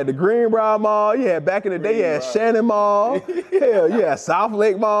Mall, you had the Greenbrier Mall, you had, back in the day, you had Shannon Mall. Hell, you had South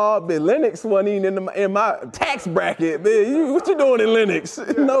Lake Mall. But Lenox wasn't even in my tax bracket, man. What you doing in Lenox?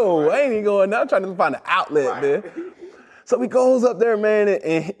 No, I ain't even going there. I'm trying to find an outlet, man. So he goes up there, man,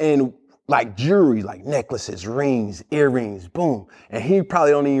 and like jewelry, like necklaces, rings, earrings, boom. And he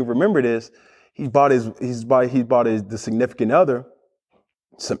probably don't even remember this. He bought the significant other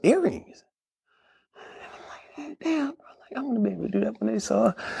some earrings. And I'm like, damn, bro, like, I want to be able to do that when they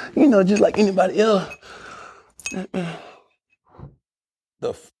saw, you know, just like anybody else. Put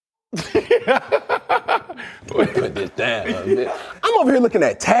this down a bit. I'm over here looking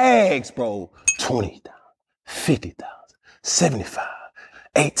at tags, bro. 20,000, 50,000. 75,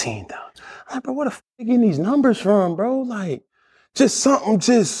 18,000. I'm like, bro, where the fuck you getting these numbers from, bro? Like, just something,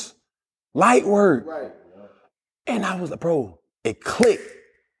 just light work. Right. And I was like, bro, it clicked.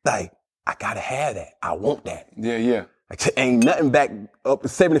 Like, I gotta have that. I want that. Yeah. Like, ain't nothing back up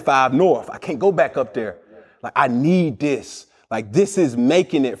 75 North. I can't go back up there. Like, I need this. Like, this is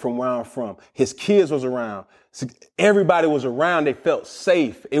making it from where I'm from. His kids was around. So everybody was around. They felt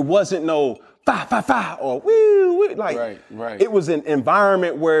safe. It wasn't no 5 or woo. Like, right. It was an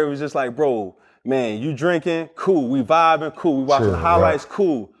environment where it was just like, bro, man, you drinking? Cool. We vibing? Cool. We watching highlights? Right.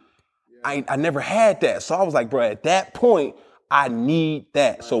 Cool. I never had that. So I was like, bro, at that point, I need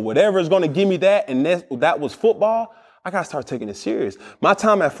that. So whatever is going to give me that, and that was football, I got to start taking it serious. My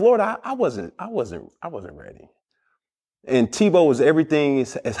time at Florida, I wasn't ready. And Tebow was everything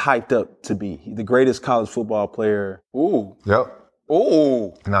as hyped up to be. He's the greatest college football player. Ooh. Yep.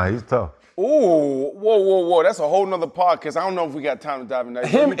 Ooh. Nah, he's tough. Ooh, whoa. That's a whole nother podcast. I don't know if we got time to dive in that.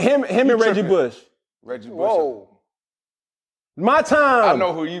 Him and Reggie Bush. Reggie Bush. Whoa. My time. I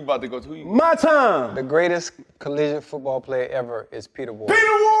know who you about to go to. My time. The greatest collegiate football player ever is Peter Warrick.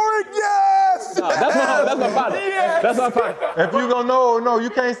 Peter Warrick, yes! No, that's my father. Yes. That's my father. If you gonna know, you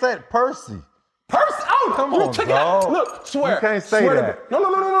can't say it. Percy. Oh, come on, check it out. Look, swear. You can't say that. No.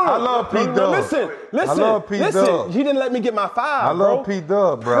 I love P-Dub. Listen. I love P-Dub. He didn't let me get my 5, I love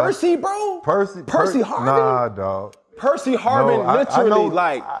P-Dub, bro. Percy, bro. Percy Harvin. Nah, dog. Percy Harvin,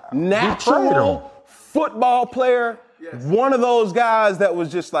 literally, natural football player. Yes. One of those guys that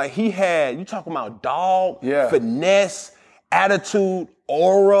was just like, he had, you talking about dog, finesse, attitude,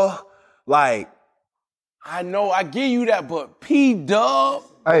 aura, like. I know, I give you that, but P-Dub.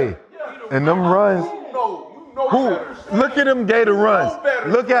 Hey, and them runs. Look at them Gator runs.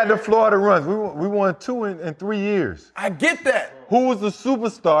 Look at the Florida runs. We won 2 in 3 years. I get that. Who was the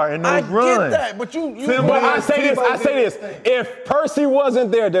superstar in those runs? I get that, but you. But I say this. If Percy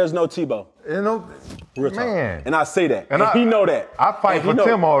wasn't there, there's no Tebow. You know, real talk. Man. And I say that. And he know that. I fight for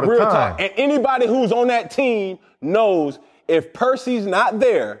Tim all the real time. Talk. And anybody who's on that team knows if Percy's not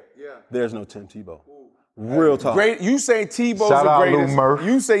there, there's no Tim Tebow. Real talk. Great. You say Tebow's the greatest.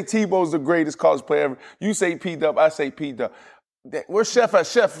 You say Tebow's the greatest college player ever. You say P-Dub. I say P-Dub. Where's Chef at?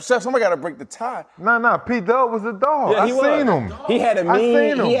 Chef, somebody got to break the tie. Nah. P-Dub was a dog. Yeah, I seen him. He had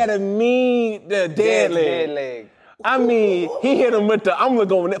a mean dead leg. I mean, he hit him with the, I'm going to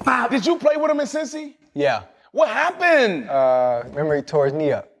go in there. 5. Did you play with him in Cincy? Yeah. What happened? Remember he tore his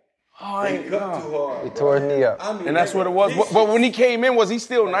knee up. Oh, he cut too hard. He tore his knee up. And that's what it was. But when he came in, was he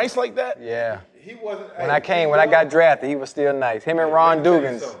still nice like that? Yeah. When I got drafted, he was still nice. Him and Ron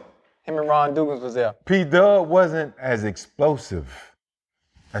Dugans was there. P-Dub wasn't as explosive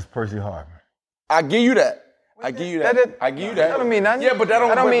as Percy Harvin. I give you that. I give you that. That don't mean nothing. Yeah, but that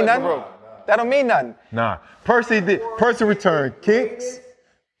don't mean nothing. That don't mean nothing. Nah. Percy returned kicks,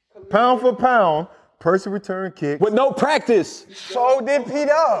 pound for pound. Percy returned kicks. With no practice. So did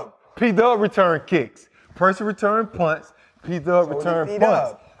P-Dub. P-Dub returned kicks. Percy returned punts. P-Dub returned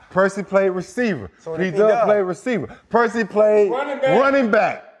punts. Percy played receiver. P-Dub played receiver. Percy played running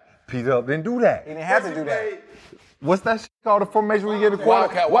back. P-Dub didn't do that. He didn't have to do that. What's that shit called? The formation we get a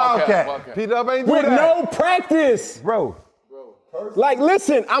quarterback? Wildcat. P-Dub ain't do With that. no practice. Bro. Like,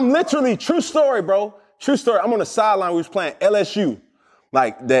 listen, I'm literally, true story, bro. True story. I'm on the sideline. We was playing LSU.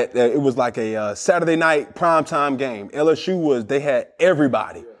 Like that, it was like a Saturday night primetime game. LSU they had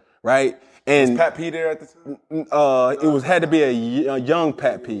everybody, right? And Was Pat P there at the time? had to be a young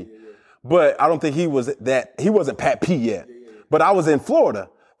Pat P. But I don't think he wasn't Pat P yet. But I was in Florida.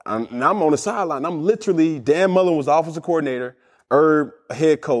 I'm on the sideline. I'm literally, Dan Mullen was the offensive coordinator, Herb,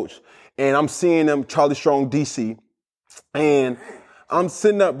 head coach. And I'm seeing them, Charlie Strong, DC. And I'm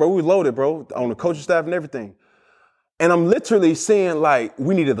sitting up, bro, we loaded, bro, on the coaching staff and everything. And I'm literally saying, like,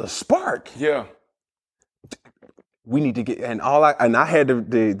 we needed a spark. Yeah. We need to get, and I had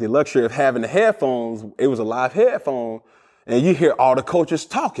the luxury of having the headphones. It was a live headphone, and you hear all the coaches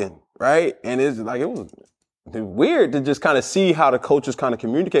talking, right? And it was weird to just kind of see how the coaches kind of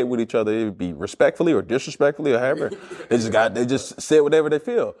communicate with each other. It would be respectfully or disrespectfully or however. They just said whatever they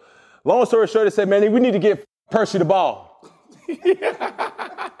feel. Long story short, they said, man, we need to get Percy the ball.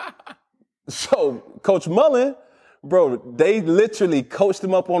 So Coach Mullen, bro, they literally coached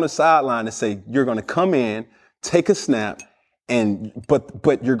him up on the sideline and say, you're going to come in, take a snap,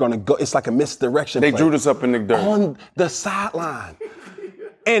 but you're going to go. It's like a misdirection They play. drew this up in the dirt. On the sideline.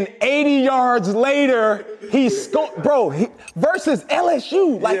 And 80 yards later, he's versus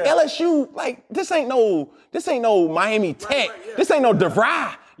LSU. Like LSU, like this ain't no Miami Tech. This ain't no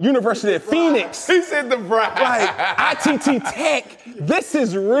DeVry, University of Phoenix. He said DeVry. Like ITT Tech. This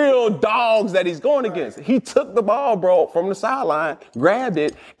is real dogs that he's going against. He took the ball, bro, from the sideline, grabbed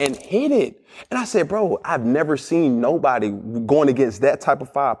it, and hit it. And I said, bro, I've never seen nobody going against that type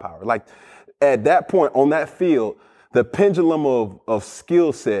of firepower. Like at that point on that field, the pendulum of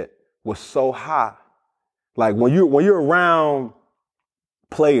skill set was so high. Like when you're around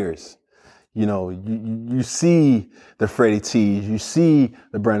players, you know, you see the Freddie T's, you see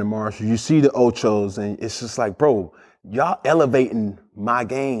the Brandon Marshall, you see the Ochos, and it's just like, bro, y'all elevating my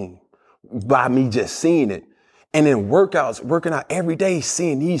game by me just seeing it. And then working out every day,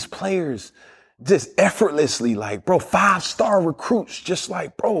 seeing these players just effortlessly, like, bro, 5-star recruits, just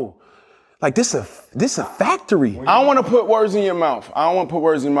like, bro, like this a factory. I don't want to put words in your mouth.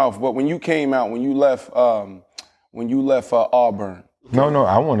 But when you came out, when you left Auburn. No,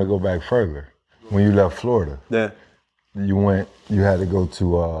 I want to go back further. When you left Florida. Yeah. You had to go to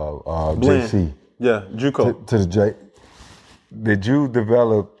JC. Yeah, JUCO. To the J. Did you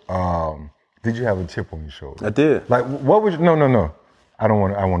develop, did you have a chip on your shoulder? I did. Like, what was, no. I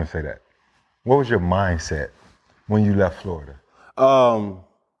want to say that. What was your mindset when you left Florida?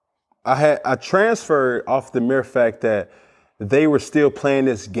 I transferred off the mere fact that they were still playing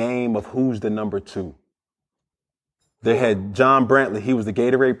this game of who's the number 2. They had John Brantley. He was the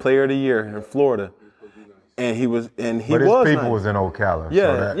Gatorade Player of the Year in Florida, but his people was in Ocala.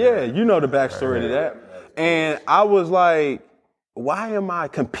 Yeah, you know the backstory to that. And I was like, why am I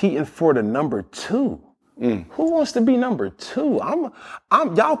competing for the number 2? Who wants to be number 2?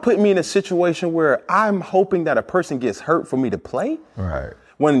 Y'all put me in a situation where I'm hoping that a person gets hurt for me to play. Right.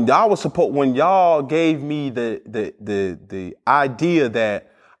 When y'all gave me the idea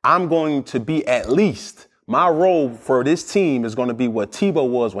that I'm going to be at least, my role for this team is going to be what Tebow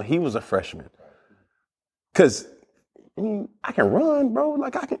was when he was a freshman. Cause I can run, bro.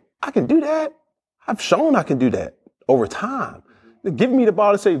 Like I can do that. I've shown I can do that over time. Give me the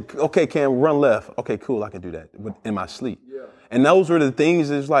ball to say, okay, Cam, run left. Okay, cool, I can do that in my sleep. Yeah. And those were the things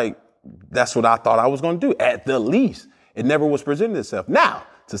is like, that's what I thought I was going to do, at the least. It never was presented itself. Now,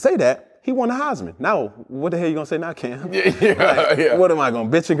 to say that, he won the Heisman. Now, what the hell you going to say now, Cam? Yeah. What am I going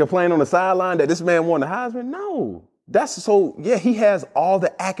to bitch and complain on the sideline that this man won the Heisman? No. He has all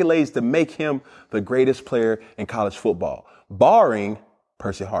the accolades to make him the greatest player in college football, barring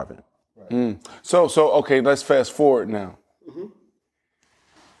Percy Harvin. Right. So, okay, let's fast forward now. Mm-hmm.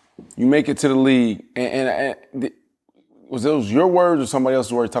 You make it to the league, and was those your words or somebody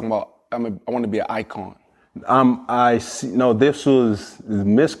else's words talking about, I want to be an icon? This was a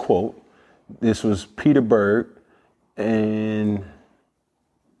misquote. This was Peter Berg, and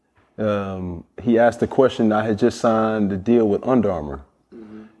he asked the question. I had just signed the deal with Under Armour,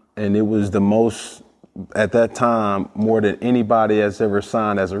 and it was the most, at that time, more than anybody has ever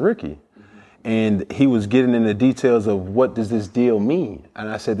signed as a rookie. And he was getting into details of what does this deal mean? And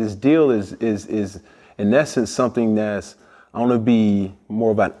I said, this deal is in essence something that's, I want to be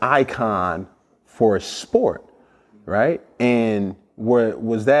more of an icon for a sport, right? And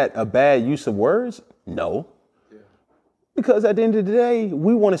was that a bad use of words? No. Yeah. Because at the end of the day,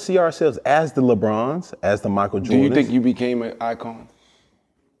 we want to see ourselves as the LeBrons, as the Michael Jordans. Do you think you became an icon?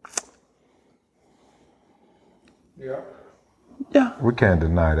 Yeah. We can't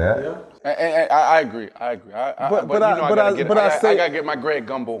deny that. And I agree. I gotta get my Greg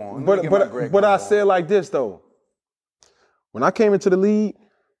Gumbel on. But I say it like this though. When I came into the league,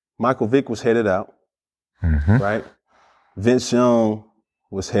 Michael Vick was headed out, right? Vince Young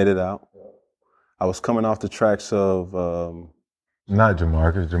was headed out. I was coming off the tracks of not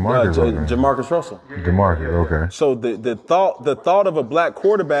Jamarcus. Jamarcus Russell. Jamarcus, okay. So the thought of a black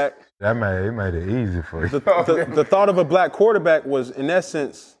quarterback. That made it easy for you. The thought of a black quarterback was, in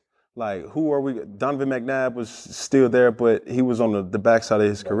essence, like, who are we? Donovan McNabb was still there, but he was on the backside of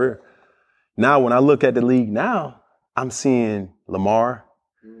his career. Now, when I look at the league now, I'm seeing Lamar,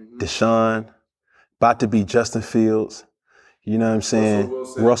 Deshaun, about to be Justin Fields. You know what I'm saying?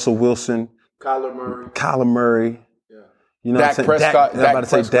 Russell Wilson. Kyler Murray. Yeah. You know Dak what I'm saying? Prescott. I'm about to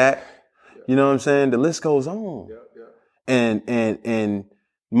say Dak. Yeah. You know what I'm saying? The list goes on. Yeah. And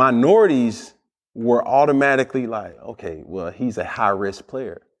minorities were automatically like, okay, well, he's a high-risk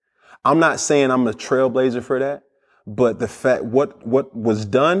player. I'm not saying I'm a trailblazer for that, but the fact what was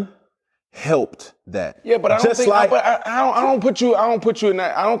done helped that. Yeah, but I don't put you in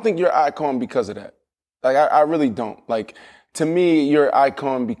that. I don't think you're an icon because of that. Like I really don't. Like, to me, you're an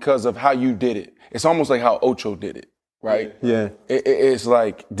icon because of how you did it. It's almost like how Ocho did it, right? Yeah. It's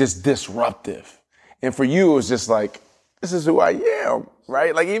like this disruptive. And for you, it's just like, this is who I am,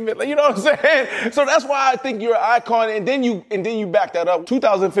 right? Like, even, you know what I'm saying? So that's why I think you're an icon. And then you back that up.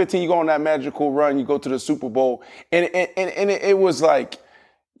 2015, you go on that magical run, you go to the Super Bowl, and it was like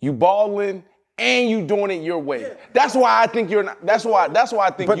you balling and you doing it your way. That's why I think that's why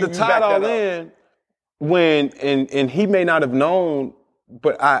I think but you to tie it all in, when and he may not have known,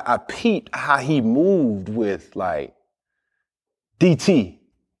 but I peeped how he moved with like DT.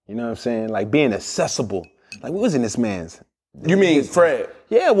 You know what I'm saying? Like being accessible. Like, what was in this man's? You mean Fred?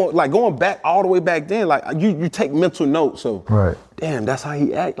 Yeah, well, like going back all the way back then, like you take mental notes. So, right. Damn, that's how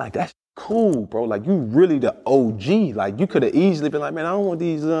he act. Like, that's cool, bro. Like, you really the OG. Like, you could have easily been like, man, I don't want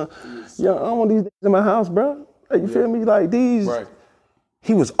these, I don't want these in my house, bro. Like, you feel me? Like, these. Right.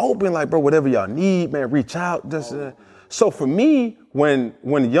 He was open, like, bro, whatever y'all need, man, reach out. So for me, when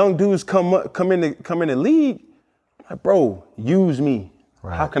young dudes come in the league, like, bro, use me.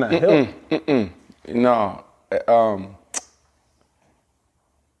 Right. How can I help? No,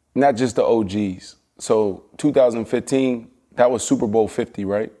 not just the OGs. So 2015, that was Super Bowl 50,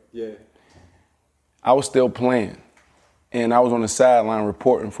 right? Yeah. I was still playing, and I was on the sideline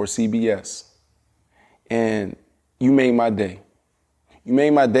reporting for CBS. And you made my day. You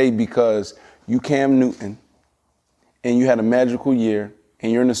made my day because you Cam Newton, and you had a magical year,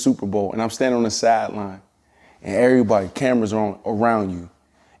 and you're in the Super Bowl, and I'm standing on the sideline, and everybody, cameras are on around you,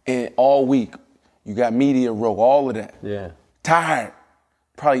 and all week, you got media row, all of that. Yeah. Tired.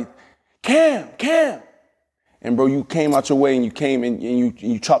 Probably, Cam. And bro, you came out your way and you came and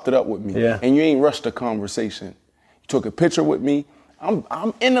you chopped it up with me. Yeah. And you ain't rushed the conversation. You took a picture with me. I'm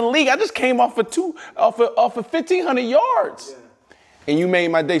in the league. I just came off of 1,500 yards. Yeah. And you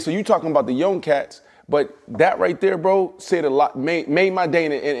made my day. So you talking about the young cats, but that right there, bro, said a lot, made my day,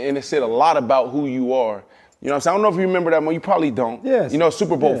 and it said a lot about who you are. You know what I'm saying? I don't know if you remember that one. You probably don't. Yes. You know,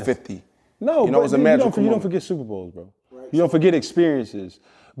 Super Bowl 50. No, you know, it was a magical you don't forget Super Bowls, bro. Right. You don't forget experiences.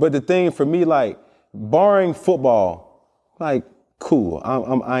 But the thing for me, like, barring football, like, cool,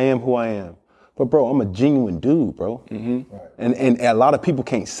 I am who I am. But bro, I'm a genuine dude, bro. Mm-hmm. Right. And a lot of people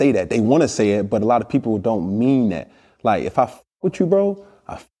can't say that. They want to say it, but a lot of people don't mean that. Like, if I f with you, bro,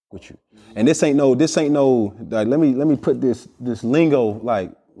 I f with you. Mm-hmm. And this ain't no. Like, let me put this lingo,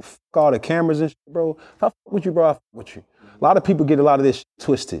 like, f all the cameras and shit, bro. If I f with you, bro, I f with you. A lot of people get a lot of this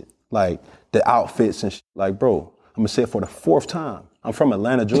twisted, like the outfits and shit. Like, bro, I'm gonna say it for the 4th time. I'm from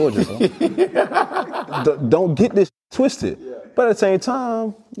Atlanta, Georgia, bro. Don't get this twisted. Yeah. But at the same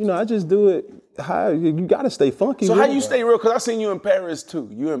time, you know, I just do it. You gotta stay funky. So how you stay real? Because I seen you in Paris too.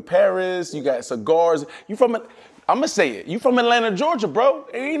 You in Paris. You got cigars. You from? I'm gonna say it. You from Atlanta, Georgia, bro.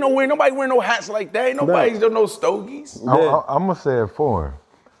 Ain't nobody wearing no hats like that. Ain't nobody doing no stogies. I'm gonna say it for him,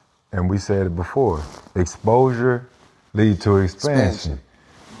 and we said it before. Exposure lead to expansion.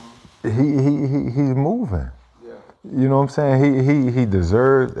 He's moving. You know what I'm saying? He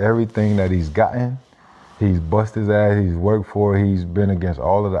deserves everything that he's gotten. He's busted his ass, he's worked for it, he's been against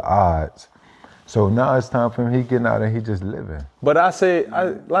all of the odds. So now it's time for him, he getting out there, he just living. But I say,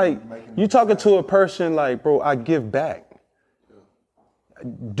 like, you talking to a person like, bro, I give back.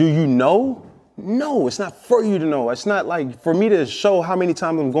 Do you know? No, it's not for you to know. It's not like for me to show how many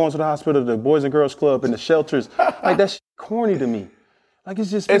times I'm going to the hospital, the Boys and Girls Club, and the shelters. Like, that's corny to me. Like,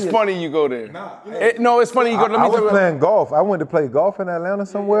 it's just. It's funny you go there. No, it's funny you go there. I was playing golf. I went to play golf in Atlanta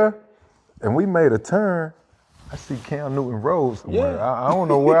somewhere, and we made a turn. I see Cam Newton Road somewhere. Yeah. I don't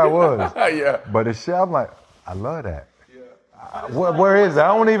know where I was. Yeah. But the shit, I'm like, I love that. Where is it? I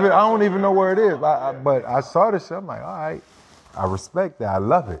don't even know where it is. But I saw this shit. I'm like, all right, I respect that. I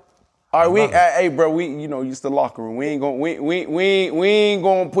love it. All right, hey, bro, it's the locker room. We ain't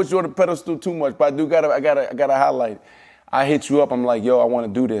gonna put you on the pedestal too much. But I gotta highlight it. I hit you up. I'm like, yo, I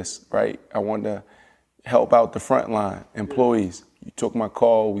want to do this, right? I want to help out the frontline employees. You took my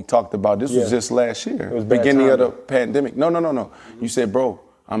call. We talked about this. Was just last year. It was beginning of the pandemic. No. You said, bro,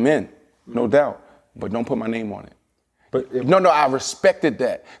 I'm in, no doubt, but don't put my name on it. But I respected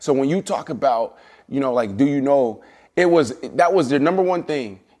that. So when you talk about, like, do you know, that was their number one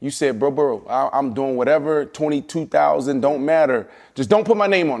thing. You said, bro, I'm doing whatever, 22,000, don't matter. Just don't put my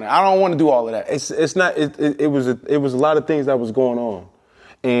name on it. I don't want to do all of that. It's not. It was a lot of things that was going on,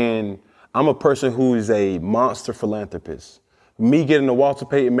 and I'm a person who is a monster philanthropist. Me getting the Walter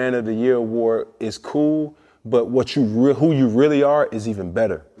Payton Man of the Year award is cool, but who you really are is even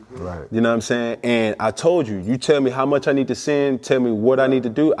better. Right. You know what I'm saying? And I told you, you tell me how much I need to send, tell me what I need to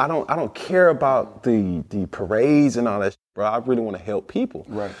do. I don't care about the parades and all that, bro. I really want to help people.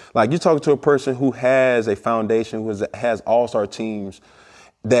 Right. Like, you're talking to a person who has a foundation, who has all-star teams,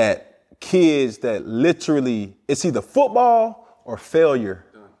 that kids that literally, it's either football or failure.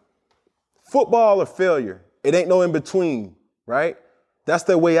 Football or failure. It ain't no in between, right? That's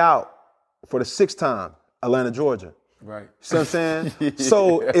their way out for the 6th time, Atlanta, Georgia. Right. See what I'm saying?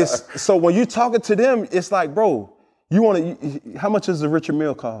 So when you talking to them, it's like, bro, how much does the Richard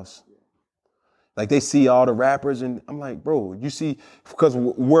Mille cost? Like, they see all the rappers, and I'm like, bro, you see, because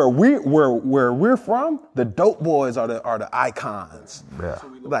where we're from, the dope boys are the icons. Yeah.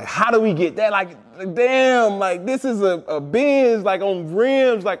 Like, how do we get that? Like, damn, like, this is a Benz, like, on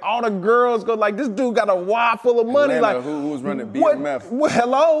rims, like, all the girls go, like, this dude got a wad full of money. Atlanta, like, who's running BMF? What,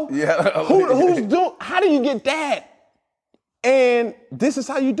 hello? Yeah. Who's doing? How do you get that? And this is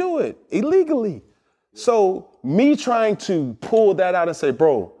how you do it, illegally. So me trying to pull that out and say,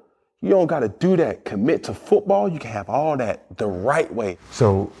 bro, you don't got to do that. Commit to football. You can have all that the right way.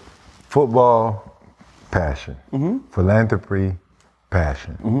 So football, passion. Mm-hmm. Philanthropy,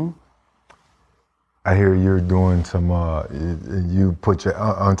 passion. Mm-hmm. I hear you're doing some, you put your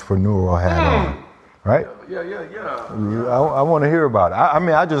entrepreneurial hat on, right? Yeah. I want to hear about it.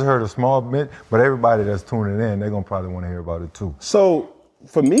 I just heard a small bit, but everybody that's tuning in, they're going to probably want to hear about it too. So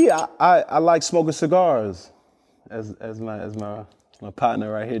for me, I like smoking cigars, as my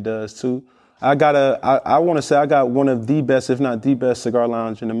partner right here does too. I want to say I got one of the best, if not the best, cigar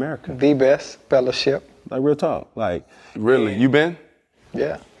lounge in America. The best fellowship. Like, real talk. Like, Really? You been?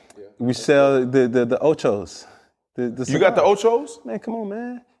 Yeah. we sell the Ochos. You got the Ochos? Man, come on,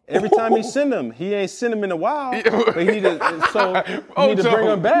 man. Every time he send them, he ain't send them in a while. But he need to bring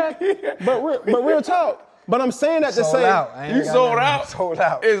them back. But real talk. But I'm saying that to say you sold out. Sold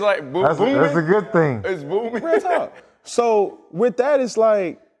out. It's like booming. That's a good thing. It's booming. Real talk. So with that, it's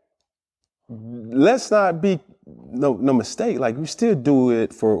like, let's not be no mistake. Like, we still do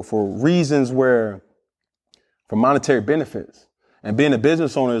it for reasons for monetary benefits. And being a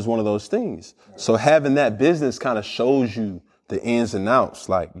business owner is one of those things. So having that business kind of shows you the ins and outs.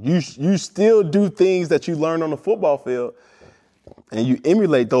 Like, you still do things that you learned on the football field, and you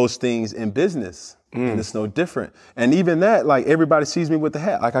emulate those things in business. And it's no different. And even that, like, everybody sees me with the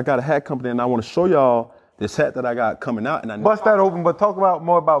hat. Like, I got a hat company, and I want to show y'all this hat that I got coming out. And Bust that open, but talk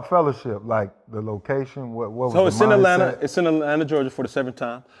more about fellowship, like the location. What was so the it's mindset? in Atlanta. It's in Atlanta, Georgia, for the 7th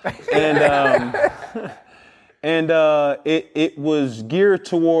time. And it was geared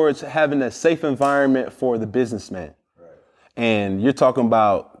towards having a safe environment for the businessman. Right. And you're talking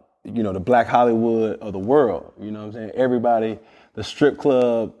about, the Black Hollywood of the world. You know what I'm saying? Everybody, the strip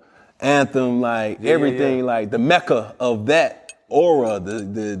club, Anthem, like everything, like the mecca of that aura,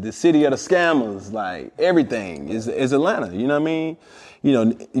 the city of the scammers, like everything is Atlanta. You know what I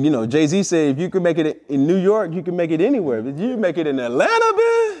mean? Jay-Z said, if you can make it in New York, you can make it anywhere. If you make it in Atlanta,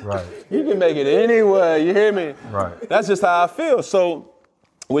 man, right, you can make it anywhere. You hear me? Right. That's just how I feel. So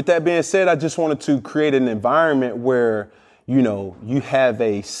with that being said, I just wanted to create an environment where, you have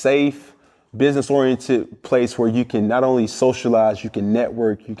a safe, business-oriented place where you can not only socialize, you can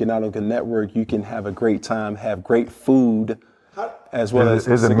network, you can have a great time, have great food, as well as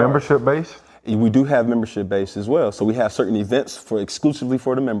Is it membership-based? We do have membership-based as well. So we have certain events exclusively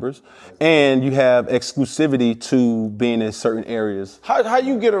for the members, and you have exclusivity to being in certain areas. How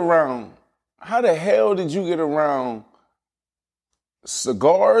you get around? How the hell did you get around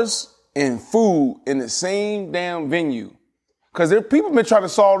cigars and food in the same damn venue? Because people been trying to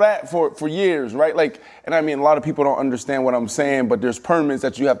solve that for years, right? Like, and I mean, a lot of people don't understand what I'm saying, but there's permits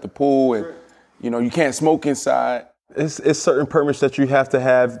that you have to pull, and You can't smoke inside. It's certain permits that you have to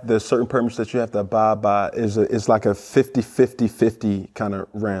have. There's certain permits that you have to abide by. It's like a 50-50-50 kind of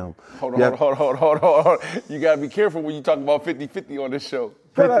realm. Hold on. You got to be careful when you talk about 50-50 on this show.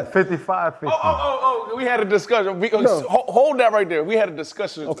 55-50. Oh, we had a discussion. Hold that right there. We had a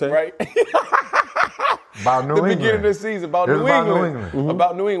discussion, right? About New England. The beginning of the season, about New England. Mm-hmm.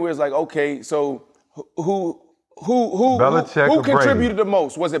 About New England. It's like, okay, so who contributed the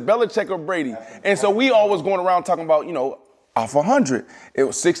most? Was it Belichick or Brady? And so we always going around talking about, off 100. It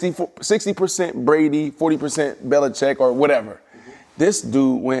was 60% Brady, 40% Belichick or whatever. This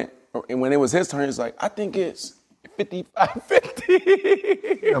dude went, and when it was his turn, it's like, I think it's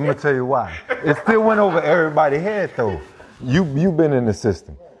 55-50. I'm going to tell you why. It still went over everybody's head, though. You've been in the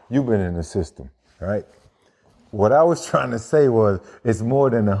system. Right? What I was trying to say was it's more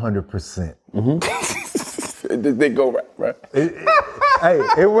than 100%. Mm-hmm. They go right.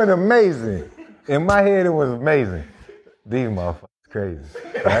 It went amazing. In my head, it was amazing. These motherfuckers crazy,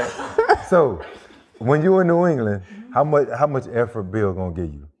 right? So, when you in New England, how much effort Bill gonna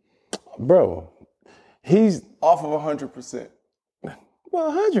give you? Bro, he's off of 100%. Well,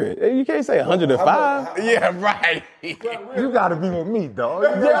 100. You can't say 105. Yeah, right. You gotta be with me, dog.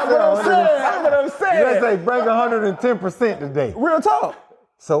 That's what I'm saying. Let's say bring 110% today. Real talk.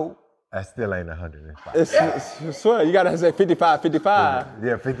 So that still ain't 105. It's swear, you gotta say 55.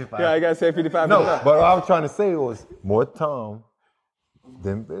 Yeah, 55. Yeah, you gotta say 55. No, but what I was trying to say was more Tom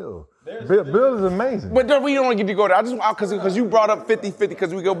than Bill. Bill is amazing. But we don't get to go there. I just because you brought up 50-50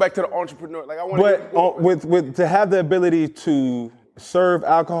 because we go back to the entrepreneur. Like I want. But with to have the ability to serve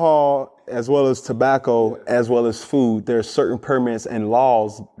alcohol as well as tobacco as well as food, there are certain permits and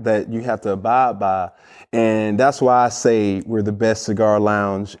laws that you have to abide by. And that's why I say we're the best cigar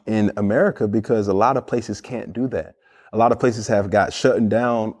lounge in America, because a lot of places can't do that. A lot of places have got shut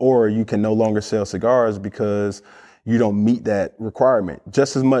down, or you can no longer sell cigars because you don't meet that requirement.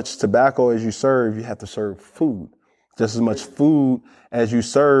 Just as much tobacco as you serve, you have to serve food. Just as much food as you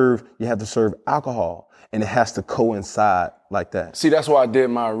serve, you have to serve alcohol. And it has to coincide like that. See, that's why I did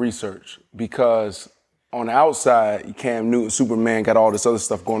my research, because on the outside, Cam Newton, Superman, got all this other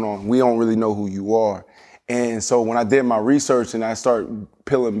stuff going on. We don't really know who you are. And so when I did my research and I started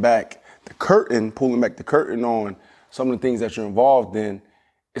pulling back the curtain on some of the things that you're involved in,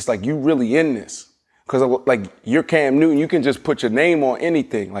 it's like you really in this. Because like you're Cam Newton, you can just put your name on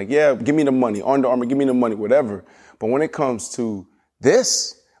anything. Like, yeah, give me the money, Under Armour, give me the money, whatever. But when it comes to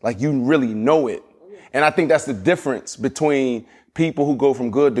this, like you really know it. And I think that's the difference between people who go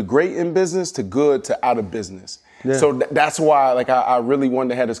from good to great in business to good to out of business. Yeah. So that's why, like, I really wanted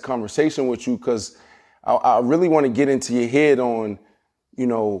to have this conversation with you, because I really want to get into your head on,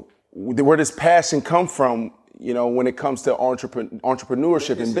 where this passion come from, when it comes to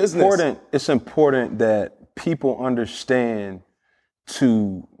entrepreneurship and business. It's important that people understand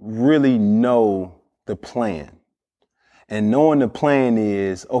to really know the plan. And knowing the plan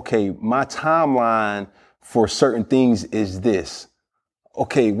is, okay, my timeline for certain things is this.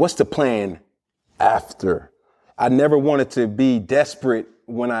 Okay, what's the plan after? I never wanted to be desperate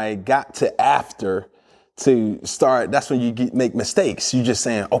when I got to after to start. That's when you make mistakes. You just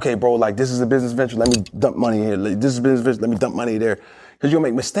saying, okay, bro, like this is a business venture. Let me dump money here. This is a business venture. Let me dump money there. Because you'll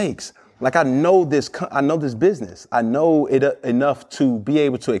make mistakes. Like I know this business. I know it enough to be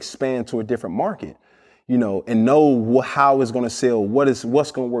able to expand to a different market. And know how it's going to sell, what's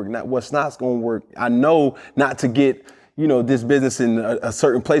going to work, not what's not going to work. I know not to get, this business in a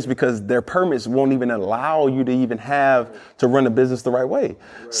certain place because their permits won't even allow you to even have to run a business the right way.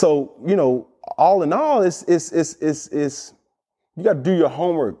 Right. So, all in all, it's you got to do your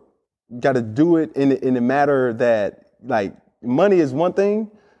homework. You got to do it in a matter that, like, money is one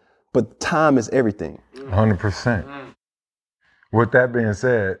thing, but time is everything. 100%. With that being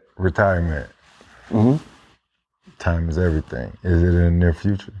said, retirement. Mm-hmm. Time is everything. Is it in the near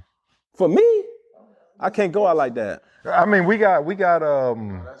future? For me, I can't go out like that. I mean, we just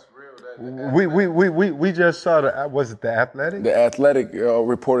saw was it The Athletic? The Athletic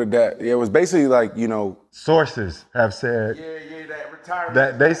reported that. It was basically like, sources have said that retirement.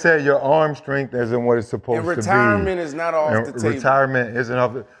 That they said your arm strength isn't what it's supposed to be. And retirement is not off the table. Retirement isn't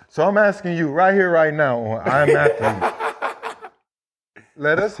off the. So I'm asking you right here, right now on I Am Athlete.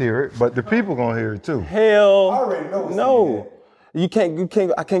 Let us hear it, but the people gonna hear it too. Hell, I already know. No, you can't.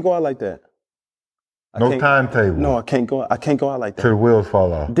 I can't go out like that. No timetable. No, I can't go out like that. Till the wheels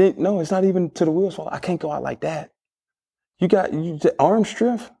fall off. No, it's not even till the wheels fall off. I can't go out like that. You arm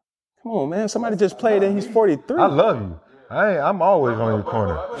strength. Come on, man. Somebody just played and he's 43. I love you. I'm always on your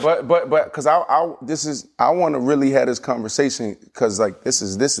corner. But because I want to really have this conversation, because like this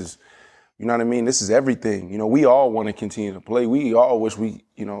is You know what I mean? This is everything. You know, we all want to continue to play. We all wish we,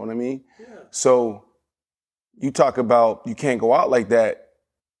 you know what I mean? Yeah. So you talk about you can't go out like that.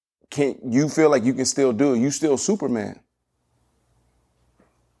 Can't you feel like you can still do it? You still Superman.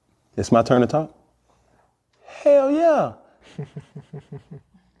 It's my turn to talk? Hell yeah.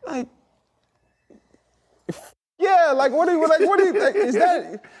 Like, yeah, like what do you think? Is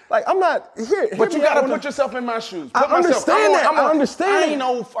that, like, I'm not here. But you gotta put yourself in my shoes. I understand that. I understand.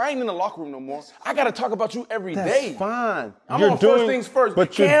 I ain't in the locker room no more. I gotta talk about you every day. That's fine. I'm on first things first.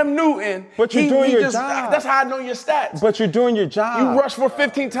 But Cam Newton, but you're doing your job. That's how I know your stats. But you're doing your job. You rushed for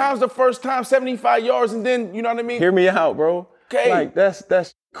 15 times the first time, 75 yards, and then, you know what I mean? Hear me out, bro. Okay. Like,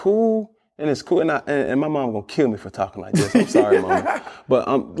 that's cool, and it's cool, and my mom gonna kill me for talking like this. I'm sorry, mom. But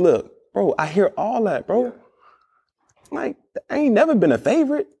look, bro, I hear all that, bro. Yeah. Like, I ain't never been a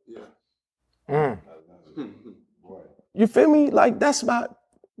favorite. Yeah. You feel me? Like, that's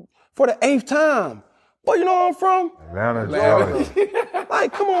for the 8th time. Boy, you know where I'm from? Atlanta.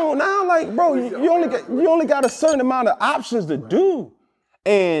 Like, come on now. Like, bro, you only got a certain amount of options to do.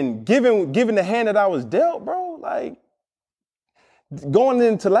 And given the hand that I was dealt, bro, like, going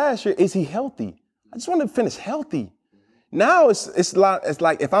into last year, is he healthy? I just want to finish healthy. Now it's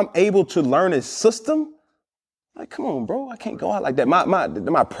like if I'm able to learn his system, like, come on, bro, I can't go out like that.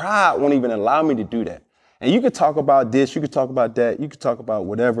 My pride won't even allow me to do that. And you could talk about this, you could talk about that, you could talk about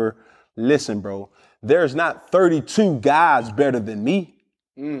whatever. Listen, bro, there's not 32 guys better than me.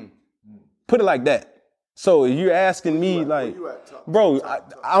 Put it like that. So if you're asking me, like, bro,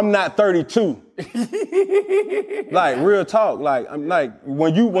 I'm not 32. Like, real talk. Like, I'm like,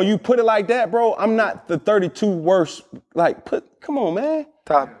 when you put it like that, bro, I'm not the 32 worst. Like, come on, man.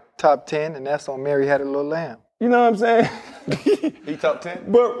 Top 10, and that's on Mary Had a Little Lamb. You know what I'm saying? He top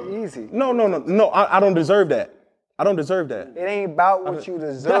 10? But easy. No. I don't deserve that. I don't deserve that. It ain't about what you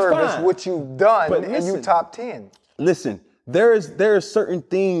deserve. It's what you've done, but listen, and you top 10. Listen, there's certain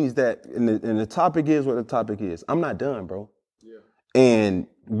things that, and the topic is what the topic is. I'm not done, bro. Yeah. And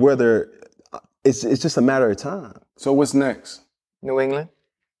whether it's just a matter of time. So what's next? New England,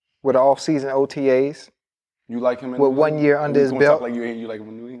 with the off-season OTAs. You like him in with 1 year under his belt? Like you like him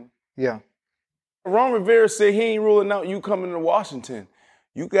in New England? Yeah. Ron Rivera said he ain't ruling out you coming to Washington.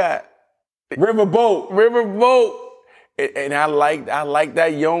 You got Riverboat, and I like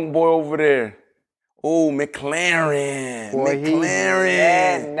that young boy over there. Oh, McLaren. Boy,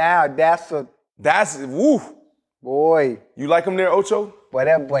 McLaren. Now that's woo. Boy. You like him there, Ocho? Boy,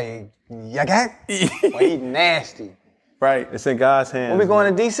 that boy, boy, he nasty. Right. It's in God's hands. When we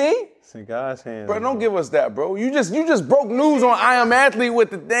going to DC? It's in God's hands. Bro, don't give us that, bro. You just broke news on I Am Athlete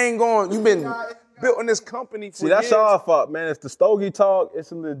with the thing going. You've been building this company for years. See, that's y'all fault, man. It's the Stogie talk. It's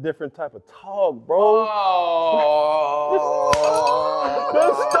a little different type of talk, bro. Oh.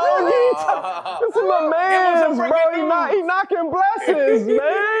 The Stogie talk. This is my man, bro. He knocking blessings, man.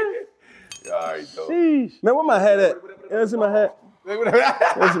 All right, sheesh. Man, where my hat at? That's in my hat.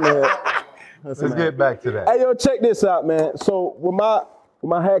 That's in my hat. Let's get back to that. Hey, yo, check this out, man. So with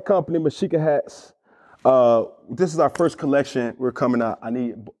my hat company, Mexica Hats, this is our first collection. We're coming out. I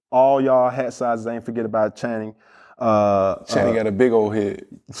need all y'all hat sizes. I ain't forget about Channing. Channing got a big old head.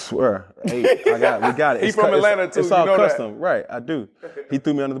 Swear. Hey, we got it. He's from Atlanta, too. It's all custom. Right, I do. He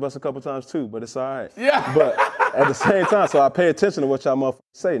threw me under the bus a couple times, too, but it's all right. Yeah. But at the same time, so I pay attention to what y'all motherfuckers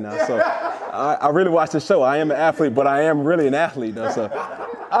say now. So I really watch the show. I am an athlete, but I am really an athlete, though. So,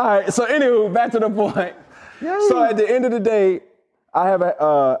 all right. So anywho, back to the point. Yay. So at the end of the day, I have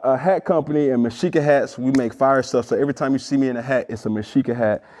a hat company, and Mexica Hats. We make fire stuff. So every time you see me in a hat, it's a Mexica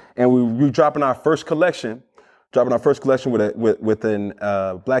hat. And we're dropping our first collection. with an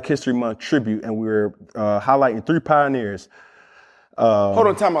Black History Month tribute, and we're highlighting 3 pioneers. Hold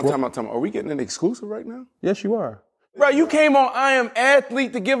on, time out. Are we getting an exclusive right now? Yes, you are. Bro, you came on I Am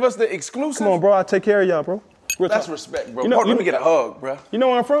Athlete to give us the exclusive? Come on, bro. I take care of y'all, bro. That's respect, bro. Let me get a hug, bro. You know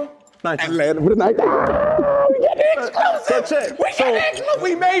where I'm from? Atlanta. We get the exclusive.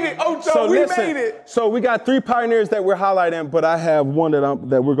 We made it, Ocho. Made it. So we got 3 pioneers that we're highlighting, but I have one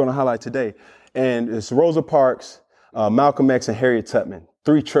that we're going to highlight today. And it's Rosa Parks, Malcolm X, and Harriet Tubman.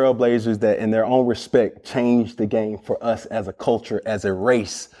 3 trailblazers that, in their own respect, changed the game for us as a culture, as a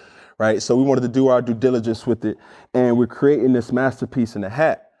race, right? So we wanted to do our due diligence with it, and we're creating this masterpiece in a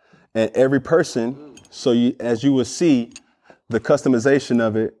hat. And every person, as you will see, the customization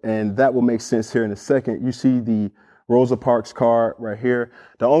of it, and that will make sense here in a second. You see the Rosa Parks card right here.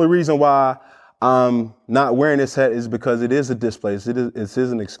 The only reason why I'm not wearing this hat is because it is a display. It is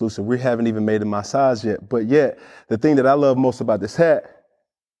an exclusive. We haven't even made it my size yet. But yet, the thing that I love most about this hat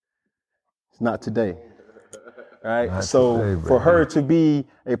is not today. Right? Not So today, for her baby. to be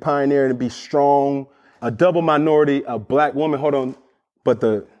a pioneer and to be strong, a double minority, a black woman, hold on, but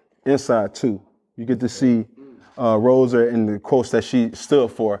the inside too. You get to see Rosa and the quotes that she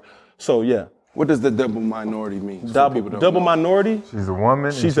stood for. So yeah, What does the double minority mean? So double people don't double know. minority. She's a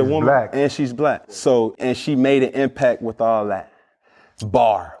woman. She's and a woman black. and she's black. So and she made an impact with all that.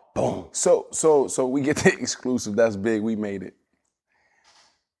 Bar, boom. So we get the exclusive. That's big. We made it.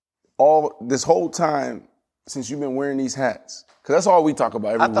 All this whole time since you've been wearing these hats, because that's all we talk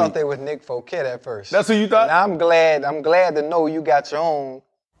about every I thought week. they was Nick Foket at first. That's who you thought? And I'm glad to know you got your own,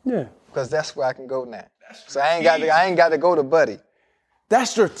 Yeah. because that's where I can go now. So I ain't got to go to Buddy.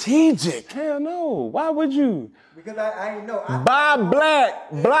 That's strategic. Hell no. Why would you? Because I ain't know. Buy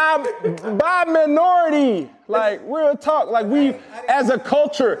black, buy minority. Like real talk. Like we, as a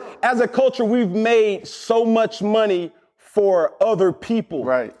culture, we've made so much money for other people.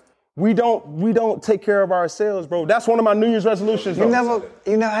 Right. We don't take care of ourselves, bro. That's one of my New Year's resolutions. You though.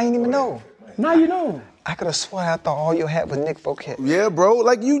 never, I ain't even know. Now you know. I could have sworn I thought all your hat was Nick Foket. Yeah, bro.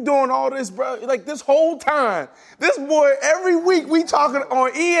 Like you doing all this, bro. Like this whole time, this boy every week we talking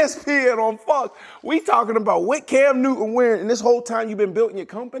on ESPN on Fox. We talking about what Cam Newton wearing, and this whole time you been building your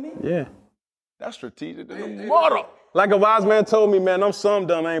company. Yeah. That's strategic to the mother. Like a wise man told me, man, I'm some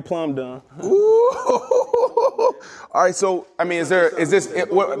dumb, I ain't plumb dumb. Ooh. All right. So I mean, are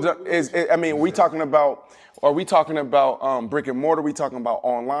we talking about brick and mortar? We talking about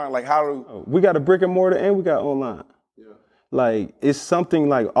online? Like how do? We got a brick and mortar and we got online. Yeah. Like it's something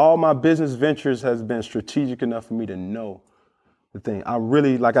like all my business ventures has been strategic enough for me to know the thing. I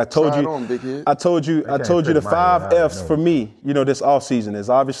really, like I told Try it you, on, big head. I told you the 5 F's for me, this off season is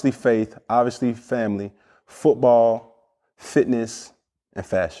obviously faith, obviously family, football, fitness, and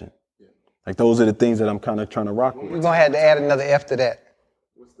fashion. Yeah. Like those are the things that I'm kind of trying to rock with. You're going to have to add another F to that.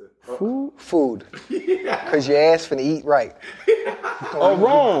 Food. Because you asked for to eat right. Oh,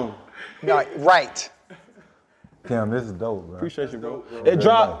 wrong. No, right. Damn, this is dope, bro. Appreciate you, bro. It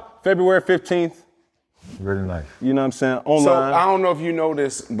dropped February 15th. Really nice. You know what I'm saying? Online. So I don't know if you know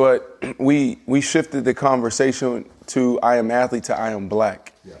this, but we shifted the conversation to I am athlete to I am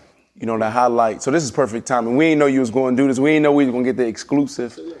black. Yeah. The highlight. So this is perfect timing. We didn't know you was going to do this. We didn't know we was going to get the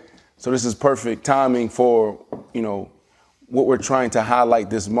exclusive. So this is perfect timing for, what we're trying to highlight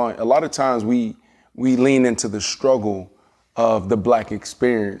this month. A lot of times we lean into the struggle of the black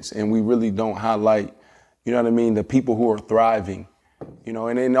experience and we really don't highlight, the people who are thriving.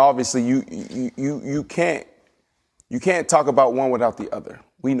 And then obviously you can't talk about one without the other.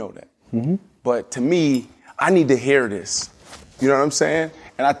 We know that. Mm-hmm. But to me, I need to hear this. You know what I'm saying?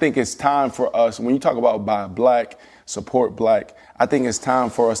 And I think it's time for us, when you talk about buy black, support black, I think it's time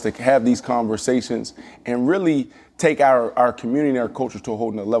for us to have these conversations and really take our community and our culture to a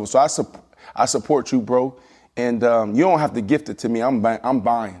whole nother level. So I support you, bro. And you don't have to gift it to me. I'm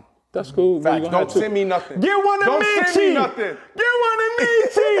buying. That's cool. Facts. Don't send me nothing. Get one of me, Don't send me nothing. Get one of me,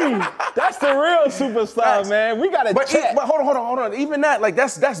 T. That's the real superstar, Facts. man. We got to chat. But hold on. Even that, like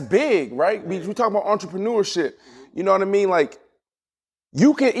that's big, right? We talk about entrepreneurship. You know what I mean? Like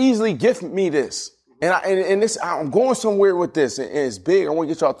you can easily gift me this, and this. I'm going somewhere with this, and it's big. I want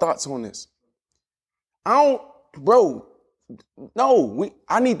to get y'all thoughts on this. Bro, no,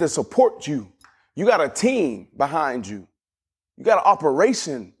 I need to support you. You got a team behind you. You got an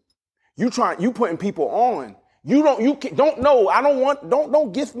operation. You putting people on. Don't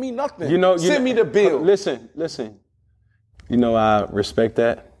gift me nothing. Send me the bill. Listen. I respect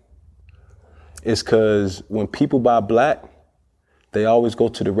that. It's because when people buy black, they always go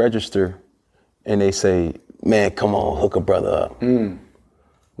to the register and they say, man, come on, hook a brother up. Mm.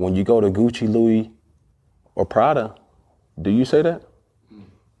 When you go to Gucci, Louis, or Prada, do you say that?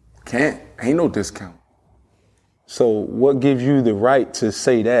 Can't. Ain't no discount. So what gives you the right to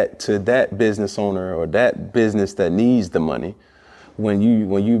say that to that business owner or that business that needs the money when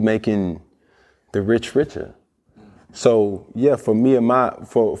you making the rich richer? So yeah, for me and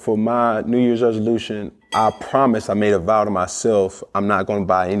for my New Year's resolution, I made a vow to myself, I'm not gonna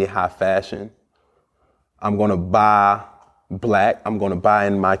buy any high fashion. I'm gonna buy black, I'm gonna buy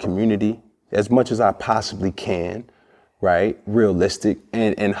in my community as much as I possibly can, right? Realistic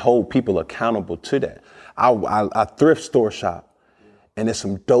and hold people accountable to that. I thrift store shop, and there's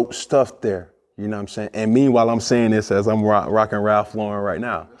some dope stuff there. You know what I'm saying? And meanwhile, I'm saying this as I'm rocking Ralph Lauren right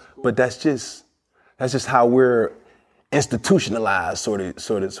now. Cool. But that's just how we're institutionalized, sort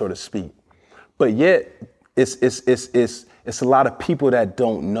of speak. But yet, it's a lot of people that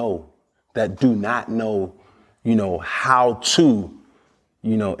don't know, that do not know, how to,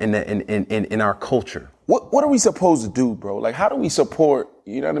 in our culture. What are we supposed to do, bro? Like, how do we support?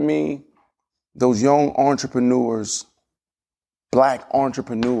 You know what I mean? those young entrepreneurs, black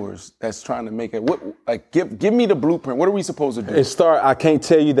entrepreneurs that's trying to make it? Give me the blueprint. What are we supposed to do? I can't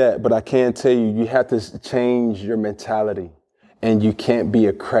tell you that, but I can tell you, you have to change your mentality, and you can't be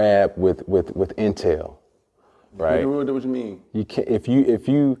a crab with intel, right? What do you mean? You can't if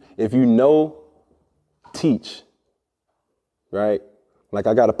you know, teach, right? Like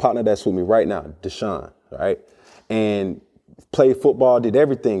I got a partner that's with me right now, Deshaun, right? And played football, did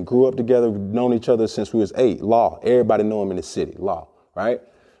everything, grew up together, we've known each other since we was 8. Law, everybody know him in the city, law, right?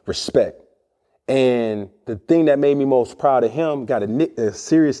 Respect. And the thing that made me most proud of him, got a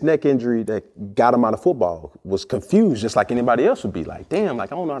serious neck injury that got him out of football, was confused just like anybody else would be. Like, damn,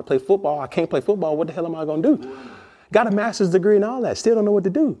 like I don't know how to play football, I can't play football, what the hell am I gonna do? Got a master's degree and all that, still don't know what to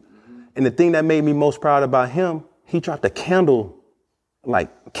do. And the thing that made me most proud about him, he dropped a candles, like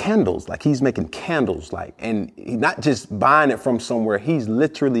he's making candles, and he's not just buying it from somewhere, he's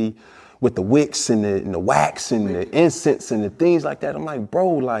literally with the wicks and the wax and the incense and the things like that. I'm like,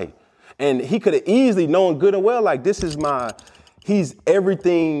 bro, and he could have easily known good and well, he's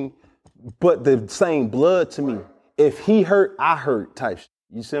everything but the same blood to me. If he hurt, I hurt type shit.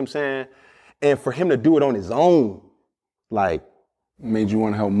 You see what I'm saying? And for him to do it on his own, made you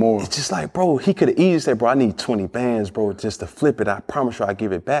want to help more. It's just like, bro, he could have easily said, bro, I need 20 bands, bro, just to flip it. I promise you I'll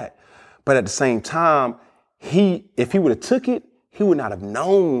give it back. But at the same time, if he would have took it, he would not have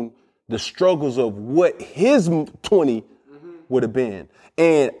known the struggles of what his 20 would have been.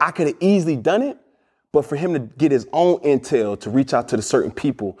 And I could have easily done it, but for him to get his own intel, to reach out to the certain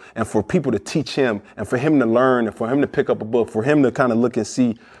people, and for people to teach him, and for him to learn, and for him to pick up a book, for him to kind of look and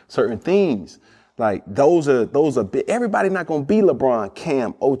see certain things. Those are big. Everybody not gonna be LeBron,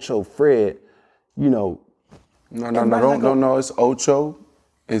 Cam, Ocho, Fred, No. It's Ocho,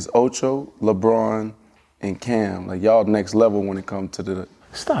 LeBron, and Cam. Y'all next level when it comes to the.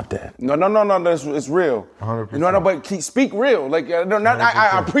 Stop that. No. It's real. 100%. No, but speak real.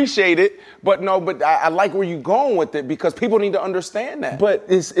 I appreciate it, but I like where you're going with it because people need to understand that. But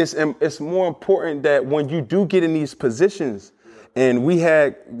it's more important that when you do get in these positions. And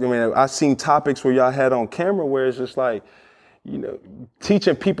I've seen topics where y'all had on camera where it's just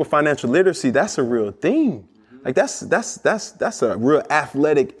teaching people financial literacy, that's a real thing. That's a real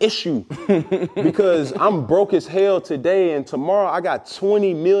athletic issue because I'm broke as hell today and tomorrow I got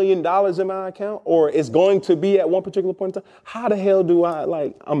 $20 million in my account or it's going to be at one particular point in time. How the hell do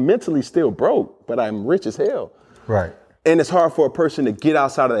I'm mentally still broke, but I'm rich as hell. Right. And it's hard for a person to get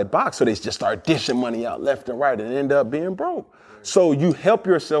outside of that box, so they just start dishing money out left and right and end up being broke. So you help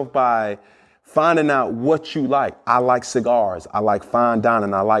yourself by finding out what you like. I like cigars. I like fine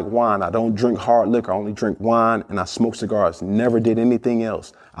dining. I like wine. I don't drink hard liquor. I only drink wine and I smoke cigars. Never did anything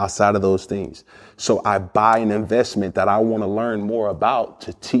else outside of those things. So I buy an investment that I want to learn more about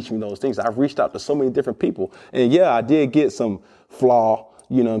to teach me those things. I've reached out to so many different people. And yeah, I did get some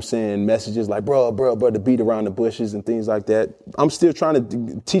messages like, bro, to beat around the bushes and things like that. I'm still trying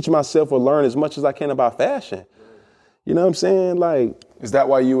to teach myself or learn as much as I can about fashion. You know what I'm saying? Is that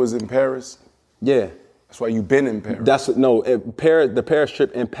why you was in Paris? Yeah. That's why you been in Paris? The Paris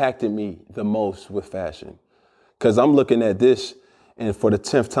trip impacted me the most with fashion. Because I'm looking at this, and for the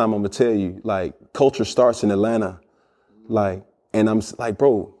 10th time, I'm going to tell you, culture starts in Atlanta. And I'm like,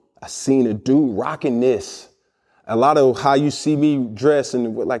 bro, I seen a dude rocking this. A lot of how you see me dress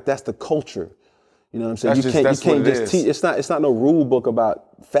and that's the culture. You know what I'm saying? You can't just teach. It's not no rule book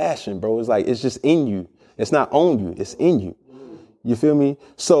about fashion, bro. It's just in you. It's not on you, it's in you. You feel me?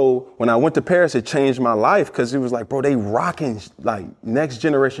 So when I went to Paris, it changed my life because it was bro, they rocking next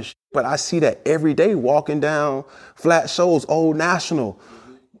generation shit. But I see that every day walking down flat shows, Old National.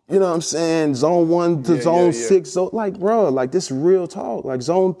 You know what I'm saying? Zone 1 to zone 6. Bro, this real talk.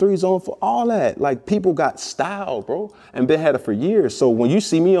 Zone 3, zone 4, all that. People got style, bro, and been had it for years. So when you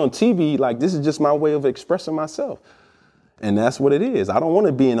see me on TV, this is just my way of expressing myself. And that's what it is. I don't want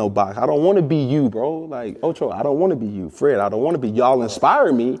to be in no box. I don't want to be you, bro. Ocho, I don't want to be you. Fred, I don't want to be y'all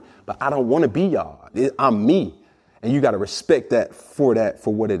inspire me, but I don't want to be y'all. I'm me. And you got to respect that for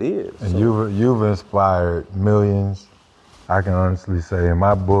what it is. And you've inspired millions. I can honestly say in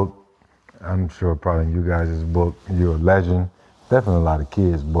my book, I'm sure probably in you guys' book, you're a legend. Definitely a lot of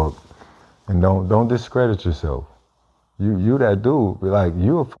kids' book. And don't discredit yourself. You that dude,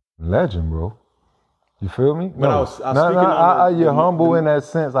 you a legend, bro. You feel me? You're humble in that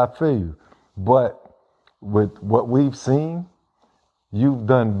sense. I feel you. But with what we've seen, you've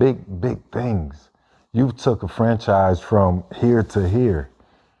done big things. You took a franchise from here to here.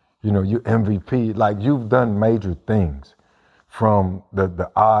 You MVP. You've done major things. From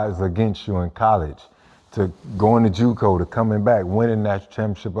the odds against you in college to going to JUCO to coming back, winning that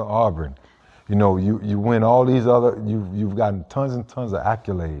championship at Auburn. You know, you win all these other, you've gotten tons and tons of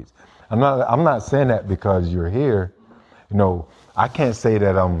accolades. I'm not saying that because you're here. You know, I can't say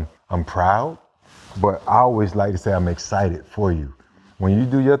that I'm proud, but I always like to say I'm excited for you. When you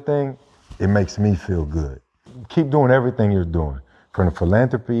do your thing, it makes me feel good. Keep doing everything you're doing, from the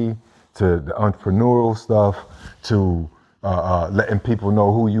philanthropy to the entrepreneurial stuff to letting people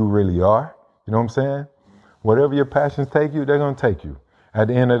know who you really are. You know what I'm saying? Whatever your passions take you, they're gonna take you. At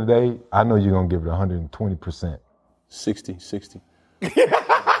the end of the day, I know you're gonna give it 120%. 60.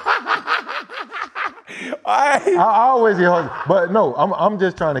 I always get hard, but no, I'm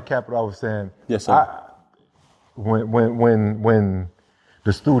just trying to cap what I was saying. Yes, sir. When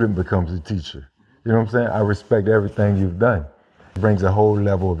the student becomes a teacher, you know what I'm saying? I respect everything you've done. It brings a whole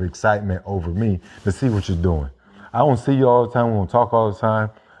level of excitement over me to see what you're doing. I don't see you all the time, we don't talk all the time,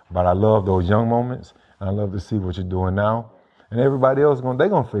 but I love those young moments, and I love to see what you're doing now. And everybody else, they're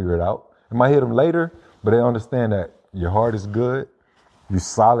gonna figure it out. It might hit them later, but they understand that your heart is good, you're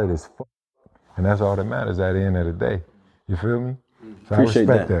solid as fuck, and that's all that matters at the end of the day. You feel me? So Appreciate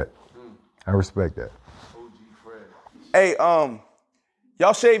I respect that. I respect that. Hey,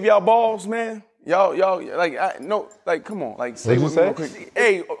 y'all shave y'all balls, man. Y'all, come on, like, say What'd you with me real quick.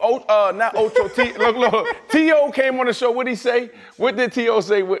 Hey, not Ocho. Look, T.O. came on the show. What'd he say? What did T.O.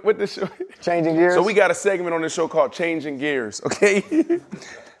 say with the show? Changing gears. So we got a segment on the show called Changing Gears, okay?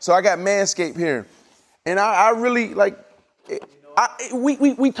 So I got Manscaped here, and I really like.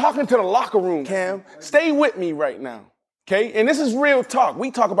 We talking to the locker room, Cam. Stay with me right now, okay? And this is real talk.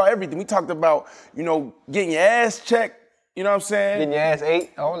 We talk about everything. We talked about, getting your ass checked. You know what I'm saying? Getting your ass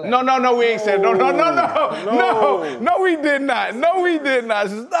ate? Oh, No, we ain't said no, we did not. No, we did not.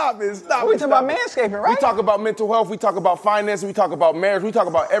 Stop it. We talking about manscaping, right? We talk about mental health, we talk about finance, we talk about marriage, we talk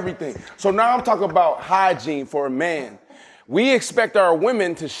about everything. So now I'm talking about hygiene for a man. We expect our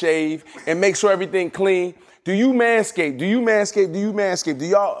women to shave and make sure everything clean. Do you manscape? Do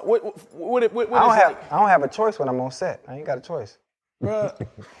y'all, what is that? I don't have a choice when I'm on set. I ain't got a choice. Bruh.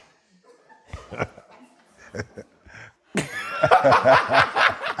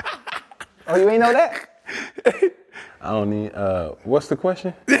 Oh, you ain't know that? I don't need, what's the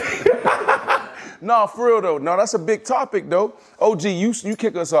question? No, for real though. No, that's a big topic though. OG, you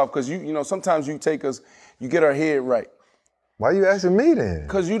kick us off because you sometimes you get our head right. Why you asking me then?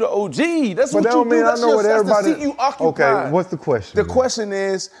 Because you the OG. That's but what you do. Mean that's I know what everybody. That's the seat you occupy. Okay, what's the question? The question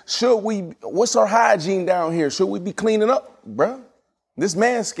is, what's our hygiene down here? Should we be cleaning up, bruh? This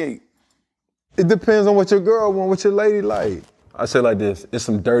Manscaped. It depends on what your girl want, what your lady like. I say like this, it's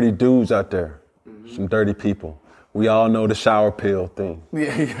some dirty dudes out there, some dirty people. We all know the shower pill thing.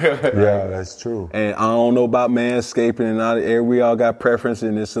 Yeah, that's true. And I don't know about manscaping and out of air. We all got preference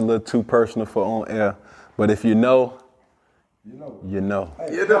and it's a little too personal for on air. But if you know. But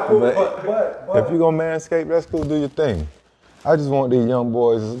if you gonna manscape, let's go do your thing. I just want these young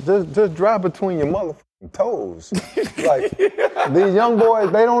boys, just dry between your motherfucking toes. Like, these young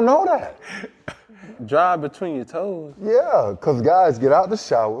boys, they don't know that. Dry between your toes? Yeah, because guys get out the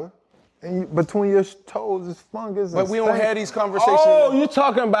shower, and between your toes is fungus. But we don't have these conversations. Oh, you're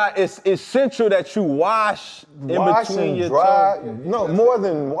talking about it's essential that you wash in between your toes. No, more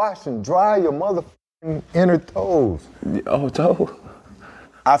than wash and dry your motherfucking inner toes. Oh, toe.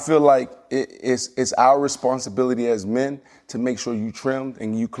 I feel like it's our responsibility as men to make sure you trimmed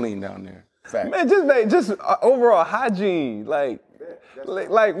and you clean down there. Fact. Man, just overall hygiene, like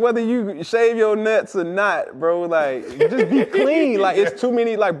whether you shave your nuts or not, bro, like just be clean. Like it's too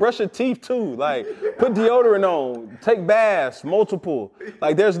many, like brush your teeth too. Like put deodorant on, take baths, multiple.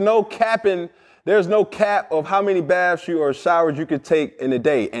 Like there's no cap of how many baths or showers you could take in a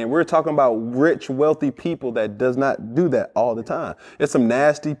day. And we're talking about rich, wealthy people that does not do that all the time. It's some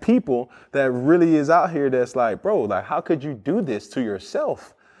nasty people that really is out here that's like, bro, like how could you do this to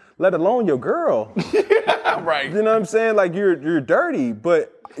yourself? Let alone your girl. Right. You know what I'm saying? Like you're dirty,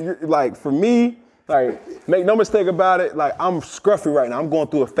 but like for me, like make no mistake about it, like I'm scruffy right now. I'm going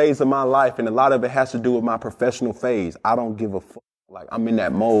through a phase of my life and a lot of it has to do with my professional phase. I don't give a fuck. Like I'm in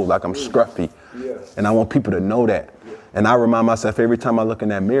that mode, like I'm scruffy. Yes. And I want people to know that. And I remind myself every time I look in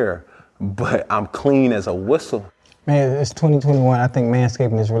that mirror, but I'm clean as a whistle. Man, it's 2021. I think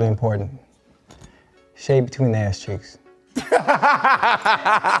manscaping is really important. Shave between the ass cheeks.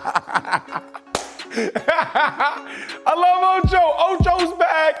 I love Ocho. Ocho's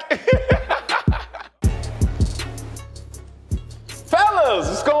back. Fellas,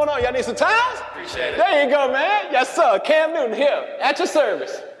 what's going on? Y'all need some towels? Appreciate it. There you go, man. Yes, sir. Cam Newton here, at your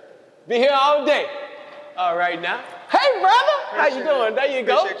service. Be here all day. All right, now. Hey, brother. How you doing? There you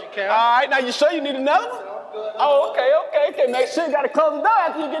go. Appreciate you, Cam. All right, now you sure you need another one? Oh, okay. Make sure you gotta close the door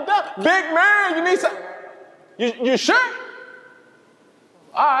after you get done. Big man, you need some. You sure?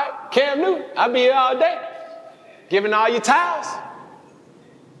 All right, Cam Newton, I'll be here all day. Giving all your towels.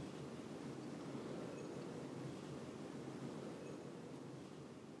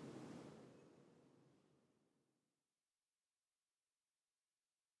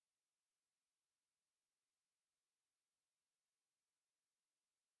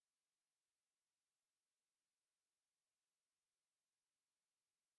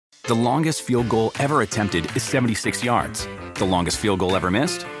 The longest field goal ever attempted is 76 yards. The longest field goal ever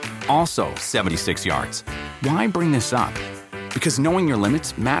missed? Also 76 yards. Why bring this up? Because knowing your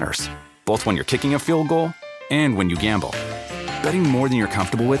limits matters, both when you're kicking a field goal and when you gamble. Betting more than you're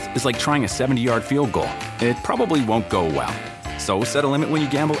comfortable with is like trying a 70-yard field goal. It probably won't go well. So set a limit when you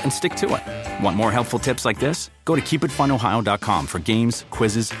gamble and stick to it. Want more helpful tips like this? Go to keepitfunohio.com for games,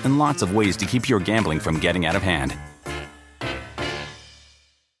 quizzes, and lots of ways to keep your gambling from getting out of hand.